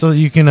so that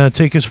you can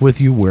take us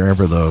with you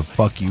wherever the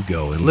fuck you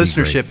go.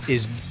 Listenership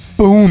is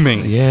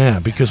booming. Yeah,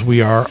 because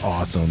we are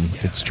awesome.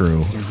 It's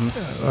true.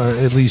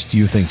 Mm-hmm. At least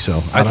you think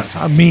so.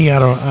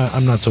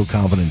 I'm not so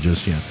confident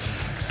just yet.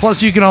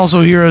 Plus, you can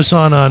also hear us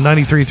on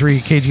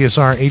 93.3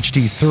 KGSR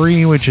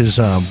HD3, which is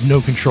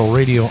No Control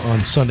Radio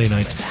on Sunday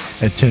nights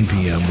at 10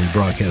 p.m. We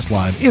broadcast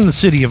live in the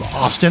city of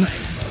Austin.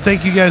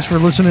 Thank you guys for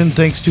listening.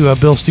 Thanks to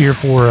Bill Steer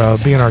for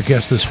being our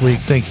guest this week.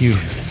 Thank you.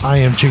 I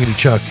am Chickadee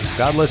Chuck.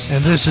 Godless.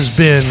 And this has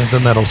been the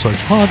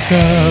MetalSucks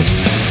Podcast.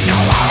 No,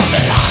 I'll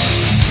be lost.